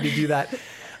opportunity to do that.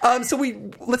 Let's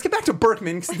get back to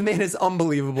Berkman because the man is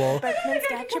unbelievable. Berkman's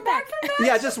got your back.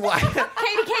 Yeah, just why?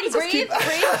 Katie, breathe.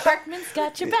 Berkman's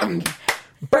got your back.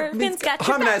 Berkman's got your back.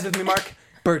 Harmonize with me, Mark.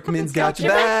 Berkman's got your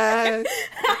back.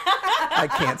 I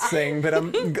can't sing, but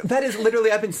that is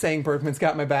literally, I've been saying Berkman's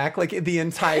got my back like the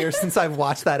entire, since I've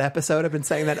watched that episode, I've been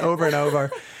saying that over and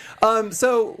over.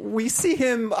 So we see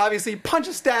him obviously punch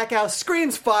a Stackhouse,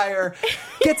 screams fire,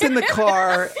 gets in the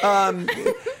car,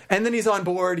 and then he's on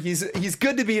board. He's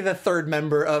good to be the third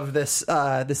member of this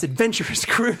adventurous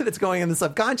crew that's going in the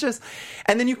subconscious.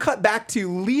 And then you cut back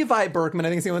to Levi Berkman. I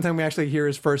think it's the only time we actually hear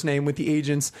his first name with the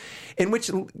agents, in which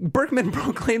Berkman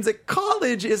proclaims that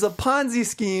college is a Ponzi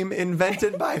scheme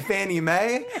invented by Fannie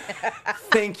Mae.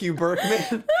 Thank you,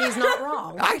 Berkman. He's not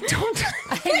wrong. I don't.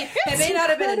 It may not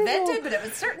have been invented, but it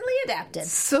was certainly adapted.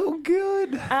 So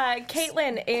good.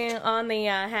 Caitlin on the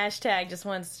hashtag just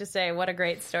wants to say, what a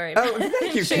great story. Oh,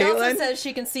 thank you, She Caitlin. also says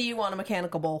she can see you on a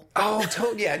mechanical bull. Oh,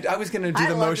 yeah. I was going to do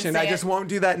the motion. I just won't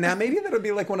do that now. Maybe that'll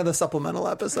be like one of the supplemental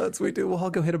episodes we do. We'll all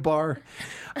go hit a bar.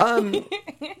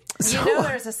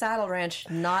 There's a Saddle Ranch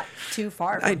not too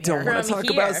far from I don't here. want to talk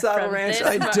about Saddle Ranch.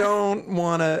 I don't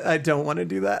want to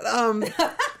do that.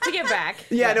 To get back.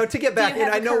 Yeah, no, to get back. Do you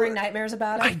have and I know recurring nightmares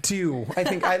about it? I do. I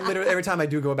think I literally every time I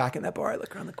do go back in that bar, I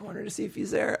look around the corner to see if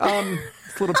he's there.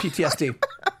 It's a little PTSD.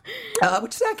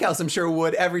 Which Stackhouse, I'm sure,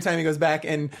 would every time he goes back.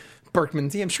 And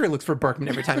Berkman, I'm sure he looks for Berkman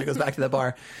every time he goes back to that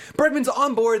bar. Berkman's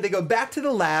on board. They go back to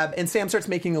the lab, and Sam starts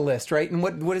making a list, right? And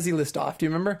what does he list off? Do you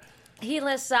remember? He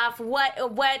lists off what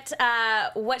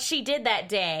she did that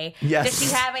day. Yes. Does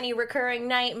she have any recurring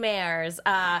nightmares?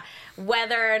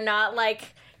 Whether or not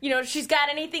she's got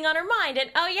anything on her mind,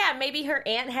 and oh yeah, maybe her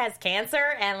aunt has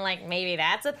cancer, and maybe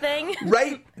that's a thing.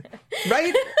 Right.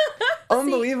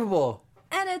 Unbelievable.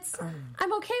 And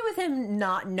I'm okay with him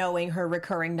not knowing her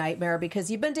recurring nightmare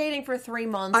because you've been dating for 3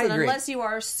 months. I agree. Unless you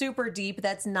are super deep,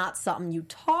 that's not something you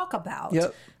talk about.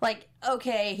 Yep.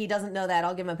 Okay, he doesn't know that.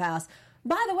 I'll give him a pass.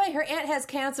 By the way, her aunt has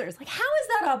cancer. It's how is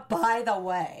that a by the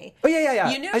way? Oh, yeah.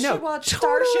 You knew she watched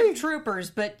Starship Troopers,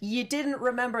 but you didn't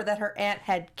remember that her aunt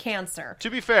had cancer.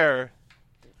 To be fair,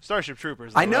 Starship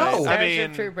Troopers. I know. Right?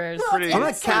 Starship Troopers. Pretty, I'm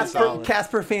like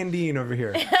Casper Van Dien over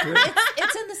here.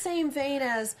 It's in the same vein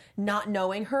as not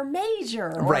knowing her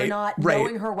major or not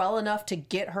knowing her well enough to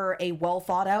get her a well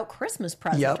thought out Christmas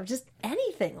present or just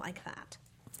anything like that.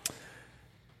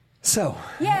 So.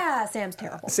 Yeah, Sam's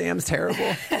terrible.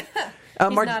 He's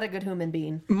Mark, not a good human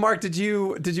being. Mark, did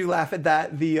you laugh at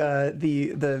that?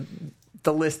 The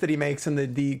list that he makes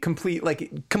and the complete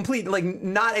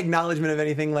not acknowledgement of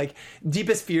anything.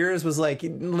 Deepest fears was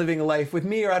living a life with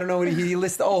me, or I don't know. He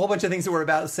lists a whole bunch of things that were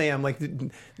about Sam.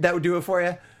 That would do it for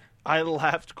you. I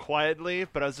laughed quietly,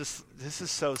 but I was just, this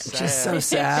is so sad. Just so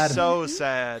sad. So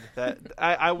sad that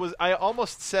I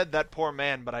almost said that poor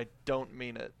man, but I don't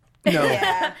mean it. No.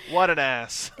 Yeah. What an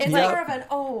ass. It's Yep. more of an,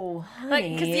 oh, honey.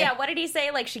 Like, because what did he say?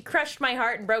 Like, she crushed my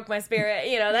heart and broke my spirit.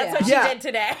 That's what Yeah. she did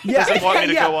today. Yeah. Doesn't want me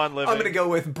to go on living. I'm going to go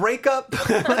with breakup.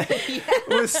 It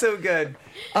was so good.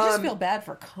 I just feel bad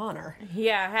for Connor.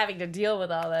 Yeah, having to deal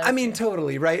with all this. I mean,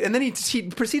 totally, right? And then he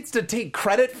proceeds to take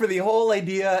credit for the whole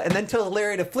idea and then tells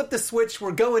Larry to flip the switch,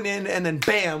 we're going in, and then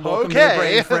bam, welcome to the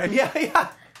brain frame. Yeah.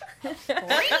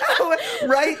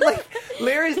 Right? Like,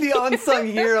 Larry's the unsung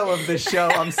hero of this show.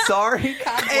 I'm sorry.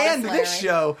 And Larry. this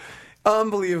show.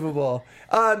 Unbelievable.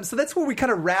 So that's where we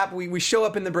kind of wrap. We show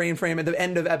up in the brain frame at the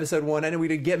end of episode 1. I know we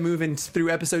did get moving through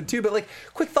episode 2, but like,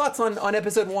 quick thoughts on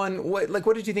episode 1.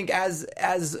 What did you think as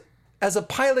a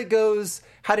pilot goes?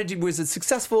 Was it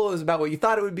successful? It was about what you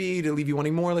thought it would be to leave you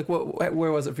wanting more? Like,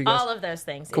 where was it for you guys? all of those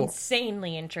things. Cool.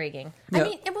 Insanely intriguing. Yeah. I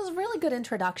mean, it was a really good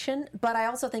introduction, but I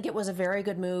also think it was a very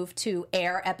good move to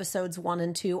air episodes 1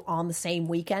 and 2 on the same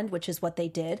weekend, which is what they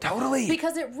did. Totally.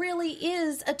 Because it really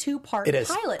is a 2-part It is.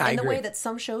 pilot. I In the agree. way that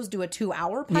some shows do a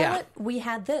 2-hour pilot, Yeah. we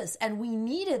had this. And we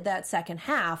needed that second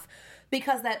half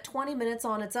because that 20 minutes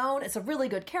on its own, it's a really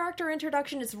good character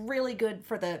introduction. It's really good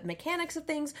for the mechanics of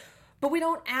things. But we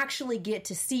don't actually get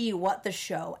to see what the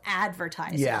show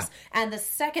advertises. Yeah. And the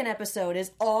second episode is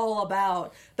all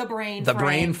about the brain The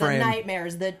brain frame. the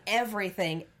nightmares, the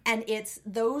everything. And it's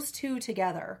those two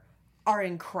together are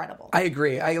incredible. I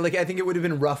agree. I think it would have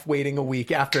been rough waiting a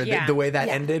week after Yeah. the way that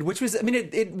Yeah. ended, which was, I mean,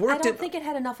 it I worked. don't think it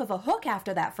had enough of a hook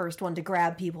after that first one to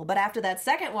grab people. But after that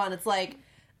second one, it's like,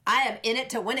 I am in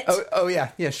it to win it. Oh yeah.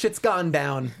 Shit's gone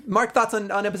down. Mark, thoughts on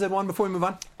episode 1 before we move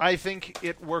on? I think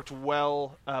it worked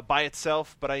well by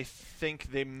itself, but I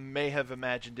think they may have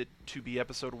imagined it to be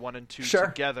episode 1 and 2 Sure.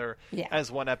 together Yeah.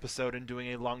 as one episode and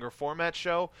doing a longer format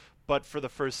show. But for the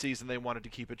first season, they wanted to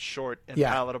keep it short and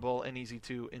Yeah. palatable and easy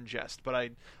to ingest. But I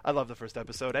love the first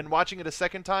episode. And watching it a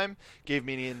second time gave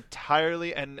me an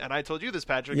entirely, and I told you this,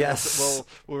 Patrick, Yes.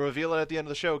 we'll reveal it at the end of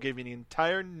the show, gave me an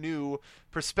entire new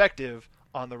perspective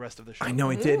on the rest of the show. I know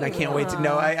it did. And I can't wait to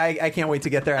know. I can't wait to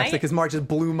get there actually because Mark just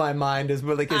blew my mind as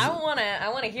well. Like, I want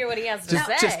to hear what he has to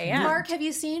say. just yeah. Mark, have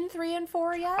you seen 3 and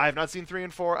 4 yet? I have not seen 3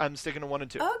 and 4. I'm sticking to 1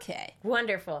 and 2. Okay.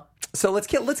 Wonderful. So let's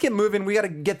get moving. We got to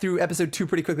get through episode 2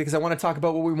 pretty quickly because I want to talk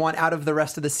about what we want out of the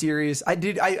rest of the series. I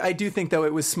do think though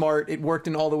it was smart. It worked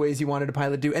in all the ways you wanted a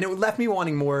pilot to do, and it left me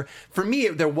wanting more. For me,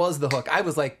 there was the hook. I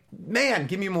was like, man,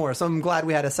 give me more. So I'm glad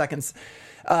we had a second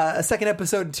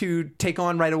episode to take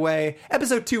on right away.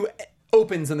 Episode 2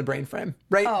 opens in the brain frame,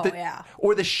 right? Oh, yeah.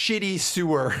 Or the shitty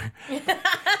sewer.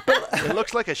 It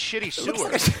looks like a shitty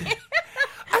sewer.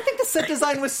 I think the set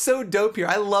design was so dope here.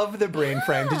 I love the brain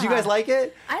frame. Did you guys like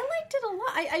it? I liked it a lot.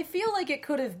 I feel like it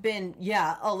could have been,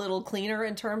 a little cleaner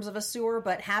in terms of a sewer,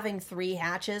 but having 3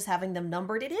 hatches, having them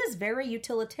numbered, it is very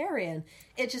utilitarian.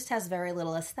 It just has very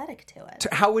little aesthetic to it.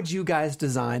 How would you guys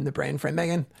design the brain frame,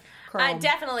 Megan? I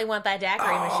definitely want that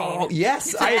daiquiri machine. Oh,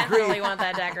 yes, I Definitely agree. want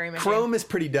that daiquiri machine. Chrome is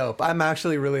pretty dope. I'm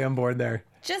actually really on board there.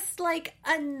 Just like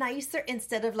a nicer,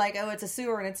 instead of like, oh, it's a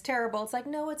sewer and it's terrible, it's like,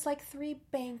 no, it's like 3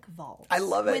 bank vaults. I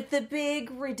love it. With the big,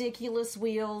 ridiculous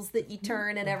wheels that you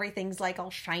turn and everything's like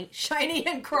all shiny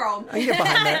and chrome. I can get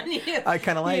behind that. Yeah. I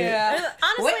kind of like it.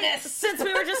 Honestly, Witness. since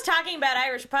we were just talking about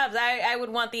Irish pubs, I would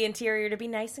want the interior to be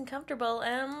nice and comfortable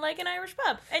and like an Irish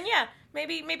pub. And yeah,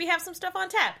 maybe have some stuff on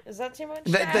tap. Is that too much?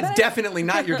 That's definitely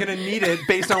not. You're going to need it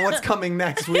based on what's coming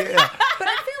next. But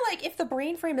I feel like if the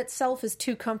brain frame itself is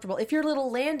too comfortable, if your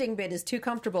little landing bit is too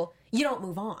comfortable, you don't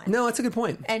move on. No, that's a good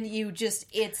point. And you just,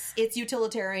 it's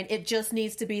utilitarian. It just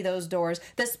needs to be those doors.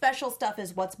 The special stuff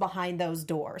is what's behind those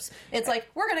doors. It's like,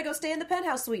 we're going to go stay in the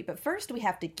penthouse suite, but first we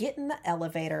have to get in the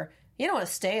elevator. You don't want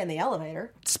to stay in the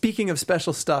elevator. Speaking of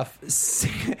special stuff,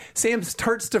 Sam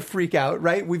starts to freak out,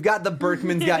 right? We've got the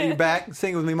Berkman's got your back.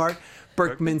 Sing it with me, Mark.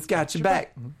 Berkman's got your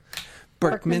back.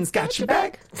 Berkman's got your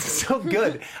back. So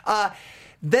good.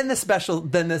 Then the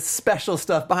special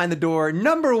stuff behind the door.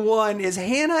 Number 1 is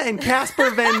Hannah and Casper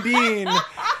Van Dien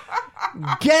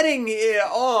getting it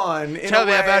on. Tell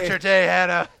me about your day,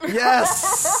 Hannah.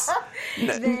 Yes.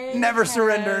 Never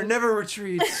surrender, never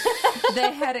retreat.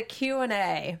 They had a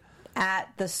Q&A at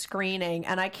the screening,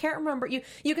 and I can't remember.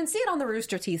 You can see it on the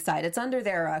Rooster Teeth site. It's under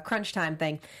their Crunch Time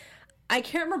thing. I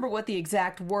can't remember what the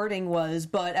exact wording was,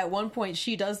 but at one point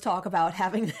she does talk about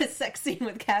having this sex scene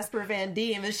with Casper Van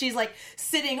Dien, and she's like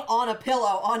sitting on a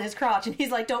pillow on his crotch, and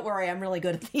he's like, "Don't worry, I'm really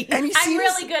good at these." And he I'm seems,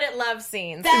 really good at love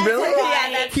scenes. really?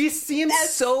 right. He seems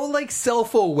so like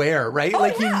self-aware, right?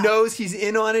 Like yeah. he knows he's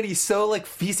in on it. He's so like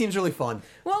he seems really fun.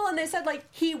 Well, and they said like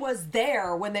he was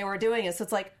there when they were doing it, so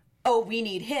it's like, oh, we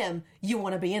need him. You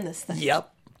want to be in this thing?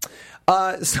 Yep.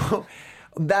 So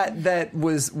That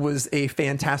was a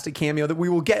fantastic cameo that we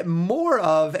will get more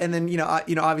of. And then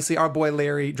obviously our boy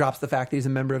Larry drops the fact that he's a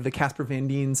member of the Casper Van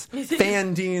Dien's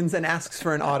and asks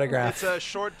for an autograph. It's a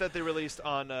short that they released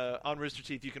on Rooster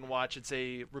Teeth. You can watch. It's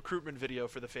a recruitment video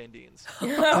for the Van Diens.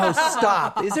 Oh,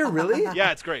 stop! Is there really?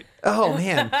 Yeah, it's great. Oh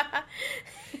man.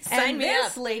 And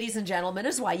this, ladies and gentlemen,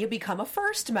 is why you become a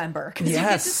first member, because you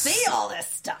get to see all this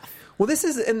stuff. Well, this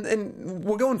is, and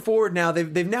we're going forward now.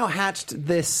 They've now hatched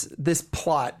this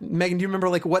plot. Megan, do you remember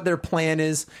what their plan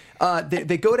is?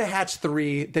 They go to hatch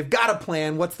 3. They've got a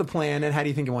plan. What's the plan, and how do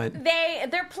you think it went?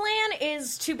 Their plan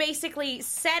is to basically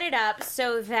set it up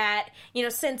so that,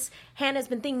 since Hannah's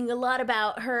been thinking a lot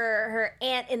about her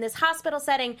aunt in this hospital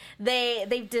setting,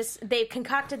 they've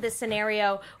concocted this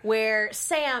scenario where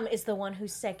Sam is the one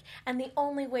who's sick, and the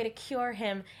only way to cure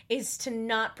him is to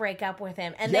not break up with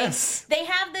him. And they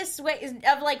have this way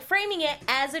of framing it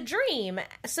as a dream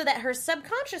so that her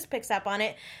subconscious picks up on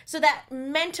it, so that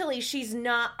mentally she's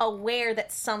not aware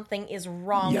that something is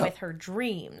wrong with her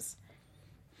dreams.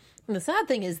 And the sad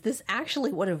thing is, this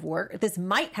actually would have worked. This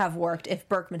might have worked if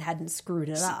Berkman hadn't screwed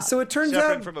it up. So it turns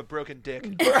Suffering out from a broken dick.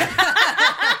 Berkman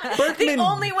The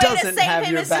only way to save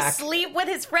him is back. to sleep with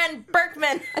his friend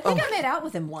Berkman. I think I made out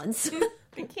with him once. I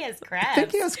think he has crabs. I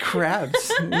think he has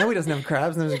crabs. No, he doesn't have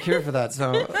crabs, and there's a cure for that.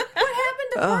 So What happened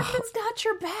to Berkman's got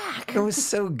your back? it was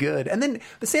so good. And then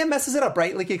Sam messes it up,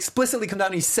 right? He explicitly comes out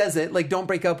and he says it, don't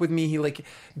break up with me. He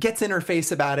gets in her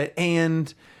face about it,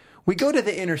 and we go to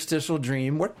the interstitial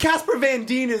dream where Casper Van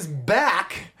Dien is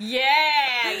back. Yeah,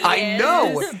 I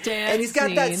know. This dance And he's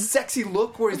got that scene. sexy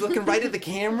look where he's looking right at the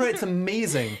camera. It's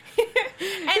amazing.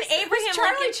 And Abraham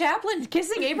Charlie Lincoln. Chaplin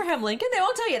kissing Abraham Lincoln? They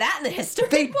won't tell you that in the history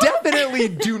They book. definitely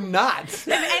do not. If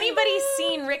anybody's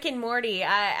seen Rick and Morty,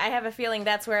 I have a feeling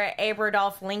that's where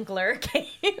Aberdolf Linkler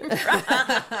came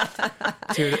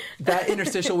from. Dude, that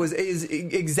interstitial is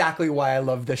exactly why I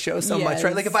love the show so much,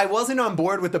 right? Yes. If I wasn't on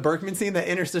board with the Berkman scene, the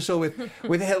interstitial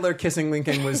with Hitler kissing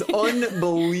Lincoln was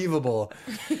unbelievable.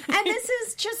 And this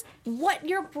is just what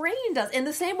your brain does. In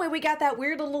the same way we got that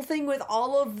weird little thing with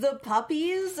all of the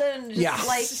puppies and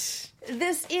just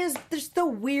this is just the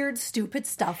weird, stupid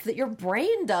stuff that your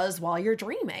brain does while you're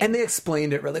dreaming. And they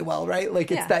explained it really well, right?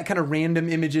 It's that kind of random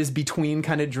images between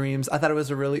kind of dreams. I thought it was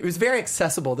it was very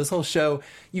accessible. This whole show,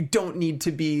 you don't need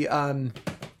to be An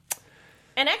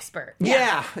expert. an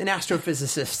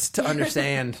astrophysicist to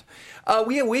understand.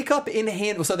 We wake up in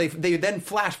Hannah. So they then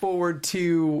flash forward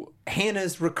to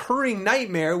Hannah's recurring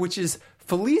nightmare, which is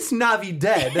Feliz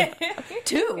Navidad.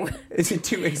 2. Is it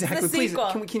 2? Exactly. The Please,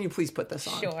 sequel. can you please put this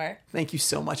on? Sure. Thank you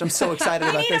so much. I'm so excited We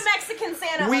about need this. a Mexican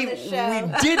Santa we on this show.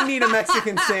 we did need a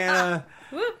Mexican Santa.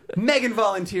 Megan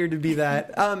volunteered to be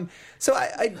that. So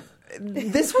I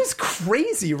this was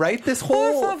crazy, right? This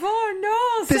whole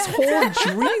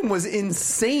dream was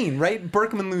insane, right?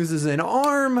 Berkman loses an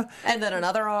arm. And then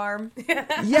another arm.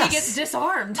 Yes. He gets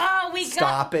disarmed. Oh,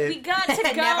 Stop it. We got to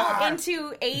go Never.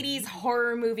 into 80s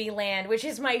horror movie land, which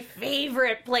is my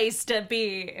favorite place to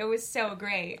be. It was so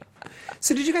great.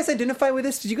 So did you guys identify with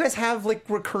this? Did you guys have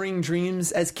recurring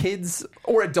dreams as kids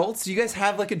or adults? Do you guys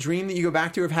have a dream that you go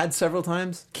back to or have had several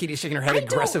times? Katie's shaking her head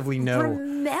aggressively I no. don't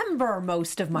remember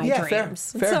most of my Yeah, fair,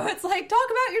 dreams. fair. So it's talk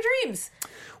about your dreams.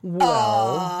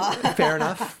 Well, fair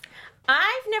enough.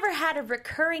 I've never had a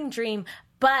recurring dream,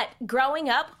 but growing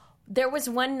up, there was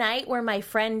one night where my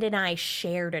friend and I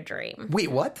shared a dream.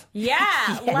 Wait, what?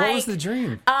 Yeah. What was the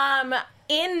dream?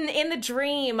 In the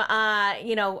dream,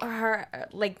 her,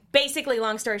 basically,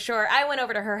 long story short, I went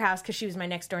over to her house because she was my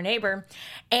next door neighbor,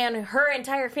 and her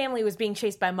entire family was being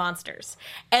chased by monsters.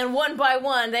 And one by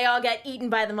one, they all got eaten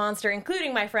by the monster,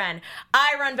 including my friend.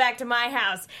 I run back to my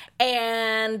house,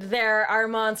 and there are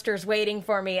monsters waiting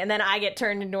for me, and then I get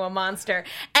turned into a monster.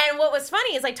 And what was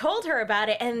funny is I told her about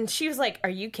it, and she was like, "Are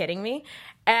you kidding me?"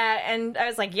 And I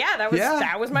was like, "Yeah,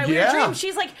 that was my weird dream."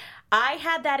 She's like, I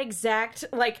had that exact,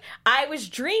 I was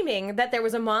dreaming that there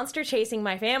was a monster chasing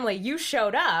my family. You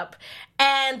showed up,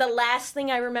 and the last thing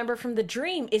I remember from the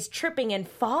dream is tripping and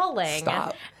falling.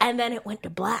 Stop. And then it went to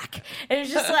black. And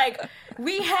it's just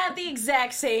we had the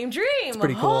exact same dream.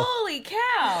 pretty cool. Holy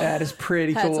cow. That is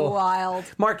pretty That's cool. wild.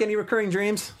 Mark, any recurring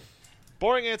dreams?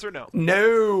 Boring answer, no.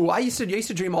 No, I used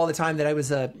to dream all the time that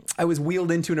I was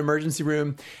wheeled into an emergency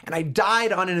room and I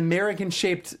died on an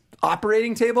American-shaped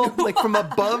operating table, from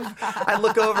above. I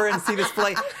look over and see this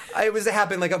flight. It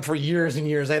happened for years and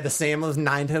years. I had the same. I was 9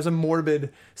 times. I was a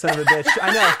morbid son of a bitch.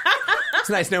 I know. It's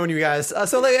nice knowing you guys.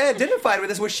 So I identified with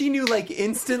this where she knew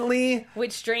instantly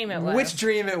Which dream it was. which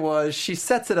dream it was. She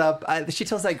sets it up. She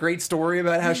tells that great story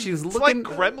about how she was It's looking.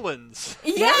 like Gremlins.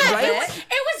 Yeah, right?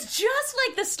 it was just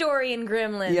like the story in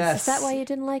Gremlins. Yes. Is that why you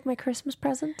didn't like my Christmas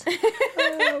present? No,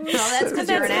 that's because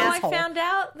you're that's an how asshole. I found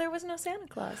out there was no Santa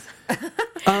Claus.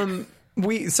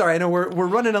 Sorry, I know we're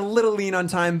running a little lean on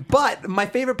time, but my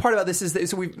favorite part about this is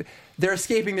that they're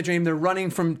escaping the dream. They're running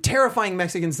from terrifying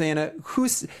Mexican Santa.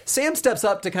 Sam steps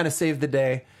up to kind of save the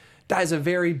day, dies a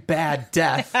very bad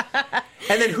death,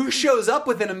 and then who shows up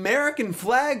with an American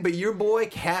flag? But your boy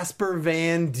Casper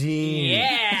Van Dien.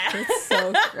 Yeah. It's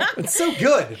so great. It's so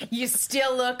good. You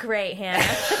still look great, Hannah.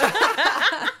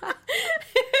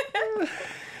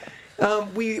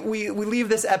 We leave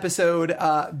this episode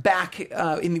back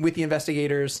with the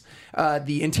investigators,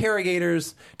 the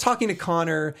interrogators, talking to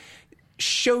Connor,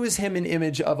 shows him an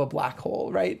image of a black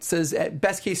hole, right? Says at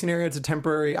best case scenario, it's a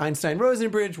temporary Einstein-Rosen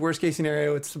bridge. Worst case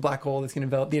scenario, it's a black hole that's going to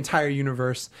envelop the entire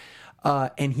universe.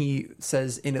 And he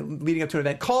says, leading up to an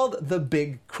event called The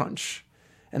Big Crunch,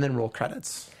 and then roll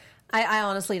credits. I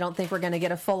honestly don't think we're going to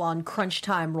get a full-on crunch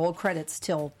time roll credits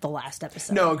till the last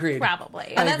episode. No, agreed.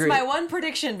 Probably. And that's agree. my one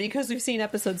prediction because we've seen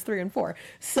episodes 3 and 4.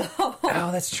 So Oh,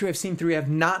 that's true. I've seen 3. I've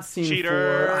not seen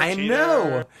Cheater, 4. I cheater.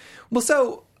 know. Well,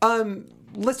 so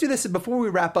let's do this. Before we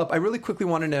wrap up, I really quickly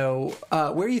want to know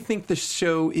where you think the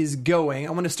show is going.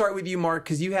 I want to start with you, Mark,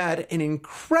 because you had an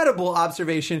incredible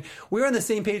observation. We were on the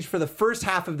same page for the first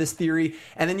half of this theory,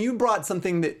 and then you brought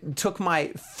something that took my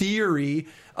theory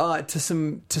to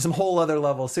some whole other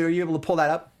level. So are you able to pull that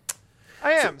up?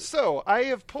 I am. So I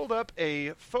have pulled up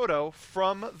a photo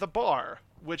from the bar,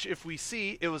 which if we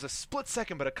see, it was a split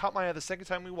second, but it caught my eye the second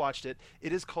time we watched it.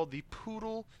 It is called the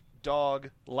Poodle Dog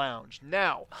Lounge.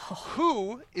 Now,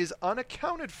 who is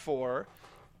unaccounted for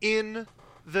in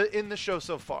the show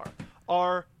so far?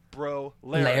 Our bro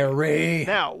Larry.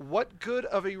 Now,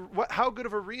 how good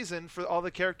of a reason for all the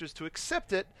characters to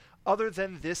accept it other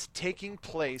than this taking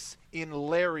place in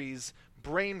Larry's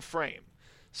brain frame?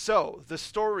 So, the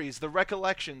stories, the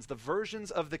recollections, the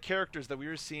versions of the characters that we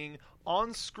are seeing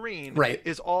on screen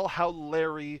is all how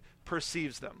Larry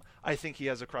perceives them. I think he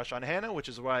has a crush on Hannah, which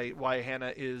is why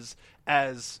Hannah is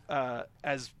as I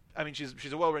mean, she's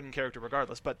a well-written character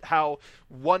regardless, but how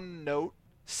one-note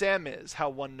Sam is, how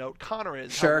one-note Connor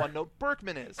is, Sure. how one-note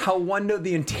Berkman is. How one-note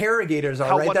the interrogators are,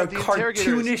 How right? one They're of the interrogators-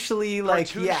 cartoonishly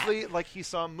like he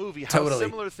saw a movie. How Totally.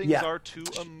 similar things Yeah. are to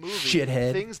a movie.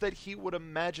 Shithead. Things that he would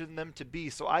imagine them to be.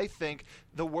 So I think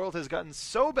the world has gotten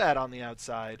so bad on the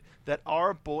outside that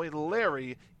our boy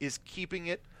Larry is keeping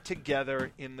it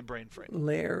together in the brain frame.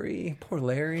 Larry. Poor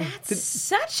Larry. That's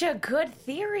such a good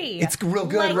theory. It's real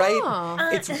good, Like,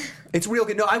 right? It's real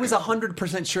good. No, I was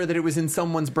 100% sure that it was in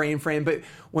someone's brain frame, but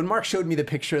when Mark showed me the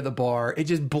picture of the bar, it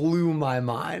just blew my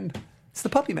mind. It's the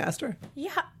Puppy Master. Yeah.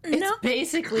 it's No.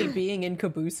 basically being in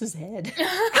Caboose's head.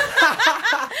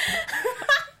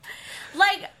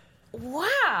 Like,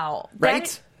 wow.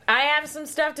 Right? I have some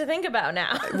stuff to think about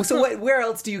now. So where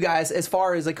else do you guys, as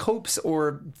far as like hopes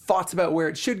or thoughts about where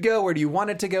it should go, where do you want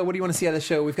it to go? What do you want to see out of the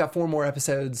show? We've got 4 more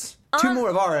episodes. 2 more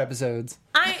of our episodes.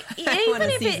 I Even want a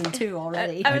if season 2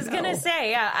 already. I was know. gonna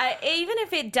say, yeah. Even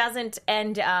if it doesn't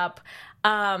end up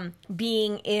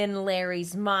being in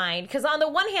Larry's mind, because on the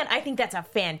one hand, I think that's a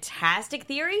fantastic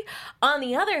theory. On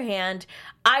the other hand,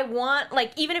 I want,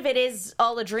 like, even if it is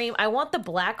all a dream, I want the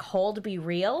black hole to be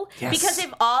real. Yes. Because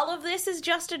if all of this is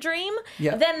just a dream,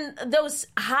 Yeah. then those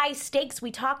high stakes we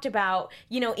talked about,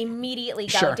 immediately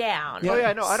go Sure. down. Yeah. Oh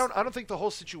yeah, no, I don't think the whole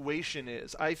situation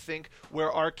is. I think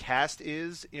where our cast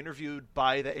is interviewed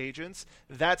by the agents,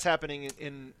 that's happening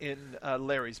in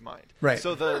Larry's mind. Right.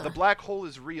 So the black hole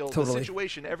is real. Totally. The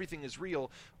situation, everything is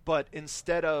real. But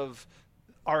instead of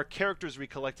our characters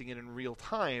recollecting it in real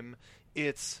time,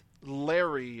 it's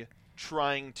Larry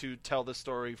trying to tell the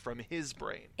story from his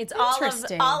brain. It's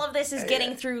Interesting. all of this is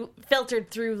getting filtered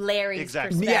through Larry's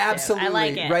Exactly. perspective. Yeah, absolutely. I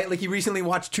like it. Right? Like he recently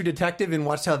watched True Detective and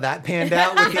watched how that panned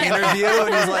out with the interview,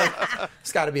 and he's like,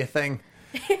 it's got to be a thing.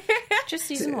 Just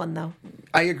season 1, though.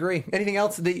 I agree. Anything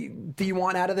else that you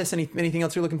want out of this? Anything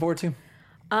else you're looking forward to?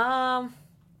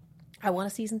 I want a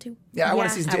season 2. Yeah, I want Yeah,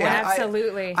 to season I 2. want- Yeah,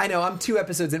 absolutely. I know. I'm 2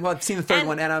 episodes in. Well, I've seen the 3rd And-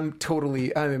 one, and I'm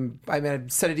totally. I mean, I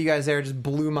said it to you guys there. It just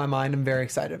blew my mind. I'm very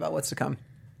excited about what's to come.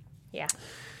 Yeah.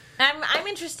 I'm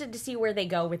interested to see where they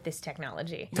go with this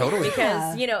technology. Totally.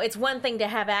 Because, it's one thing to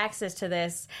have access to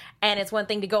this, and it's one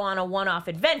thing to go on a one-off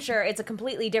adventure. It's a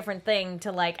completely different thing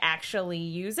to, like, actually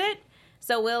use it.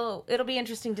 So it'll be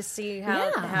interesting to see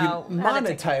how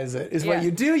Monetize it is what Yeah.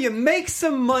 you do. You make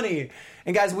some money.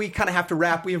 And guys, we kind of have to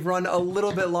wrap. We have run a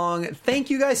little bit long.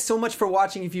 Thank you guys so much for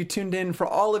watching. If you tuned in, for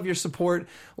all of your support.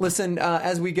 Listen,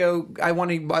 as we go, I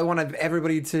want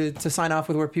everybody to sign off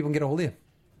with where people can get a hold of you.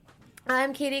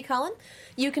 I'm Katie Cullen.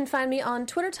 You can find me on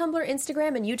Twitter, Tumblr,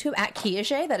 Instagram, and YouTube at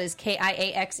Kiaxet. That is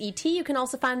Kiaxet. You can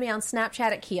also find me on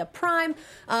Snapchat at Kia Prime.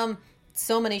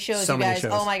 So many shows, you guys.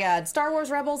 Oh my God. Star Wars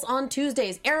Rebels on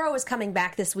Tuesdays. Arrow is coming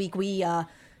back this week. We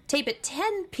tape at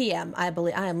 10 p.m., I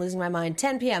believe. I am losing my mind.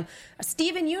 10 p.m.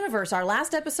 Steven Universe, our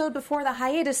last episode before the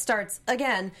hiatus starts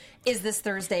again, is this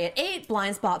Thursday at 8.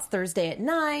 Blind Spots Thursday at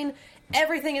 9.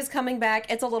 Everything is coming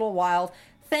back. It's a little wild.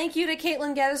 Thank you to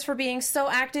Caitlin Geddes for being so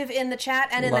active in the chat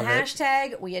and in the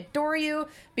hashtag. We adore you.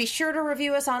 Be sure to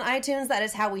review us on iTunes. That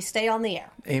is how we stay on the air.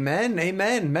 Amen.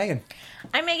 Amen. Megan.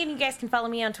 I'm Megan. You guys can follow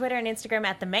me on Twitter and Instagram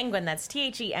at TheMenguin. That's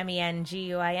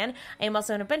TheMenguin. I am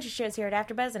also in a bunch of shows here at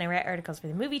AfterBuzz, and I write articles for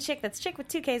The Movie Chick. That's Chick with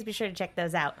 2 Ks. Be sure to check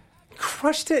those out.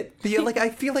 Crushed it. I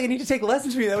feel like I need to take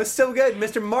lessons from you. That was so good.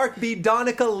 Mr. Mark B.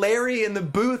 Donica, Larry in the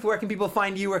booth. Where can people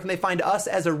find you? Where can they find us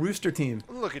as a Rooster Team?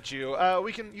 Look at you.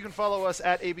 You can follow us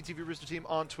at ABTV Rooster Team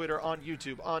on Twitter, on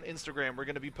YouTube, on Instagram. We're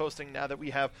going to be posting now that we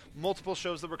have multiple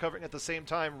shows that we're covering at the same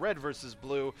time. Red versus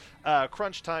Blue.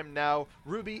 Crunch Time now.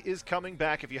 RWBY is coming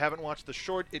back. If you haven't watched the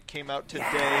short, it came out today.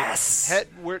 Yes!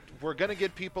 We're going to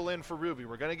get people in for RWBY.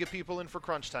 We're going to get people in for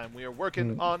Crunch Time. We are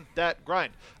working on that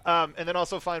grind. And then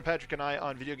also find Patrick and I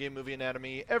on Video Game Movie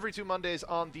Anatomy every 2 Mondays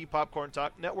on the Popcorn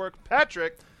Talk Network.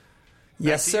 Patrick.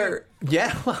 Yes, sir.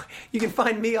 Yeah, well, you can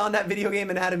find me on that Video Game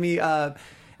Anatomy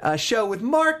show with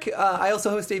Mark. I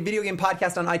also host a video game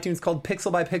podcast on iTunes called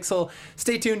Pixel by Pixel.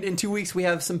 Stay tuned. In 2 weeks, we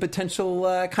have some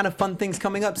potential kind of fun things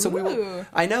coming up. So we will.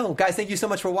 I know, guys. Thank you so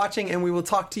much for watching, and we will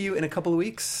talk to you in a couple of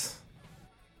weeks.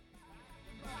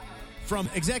 From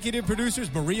executive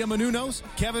producers Maria Menounos,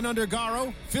 Kevin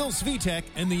Undergaro, Phil Svitek,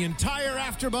 and the entire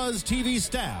AfterBuzz TV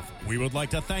staff, we would like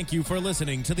to thank you for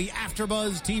listening to the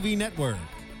AfterBuzz TV network.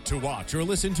 To watch or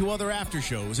listen to other after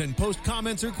shows and post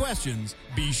comments or questions,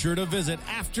 be sure to visit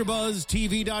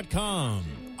AfterBuzzTV.com.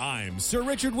 I'm Sir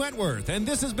Richard Wentworth, and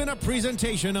this has been a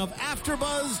presentation of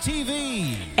AfterBuzz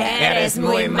TV. Eres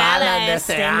muy mala de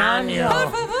este año.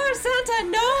 Por favor, Santa,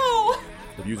 no!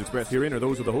 The views expressed herein are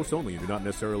those of the hosts only and do not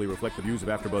necessarily reflect the views of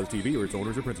AfterBuzz TV or its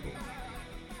owners or principals.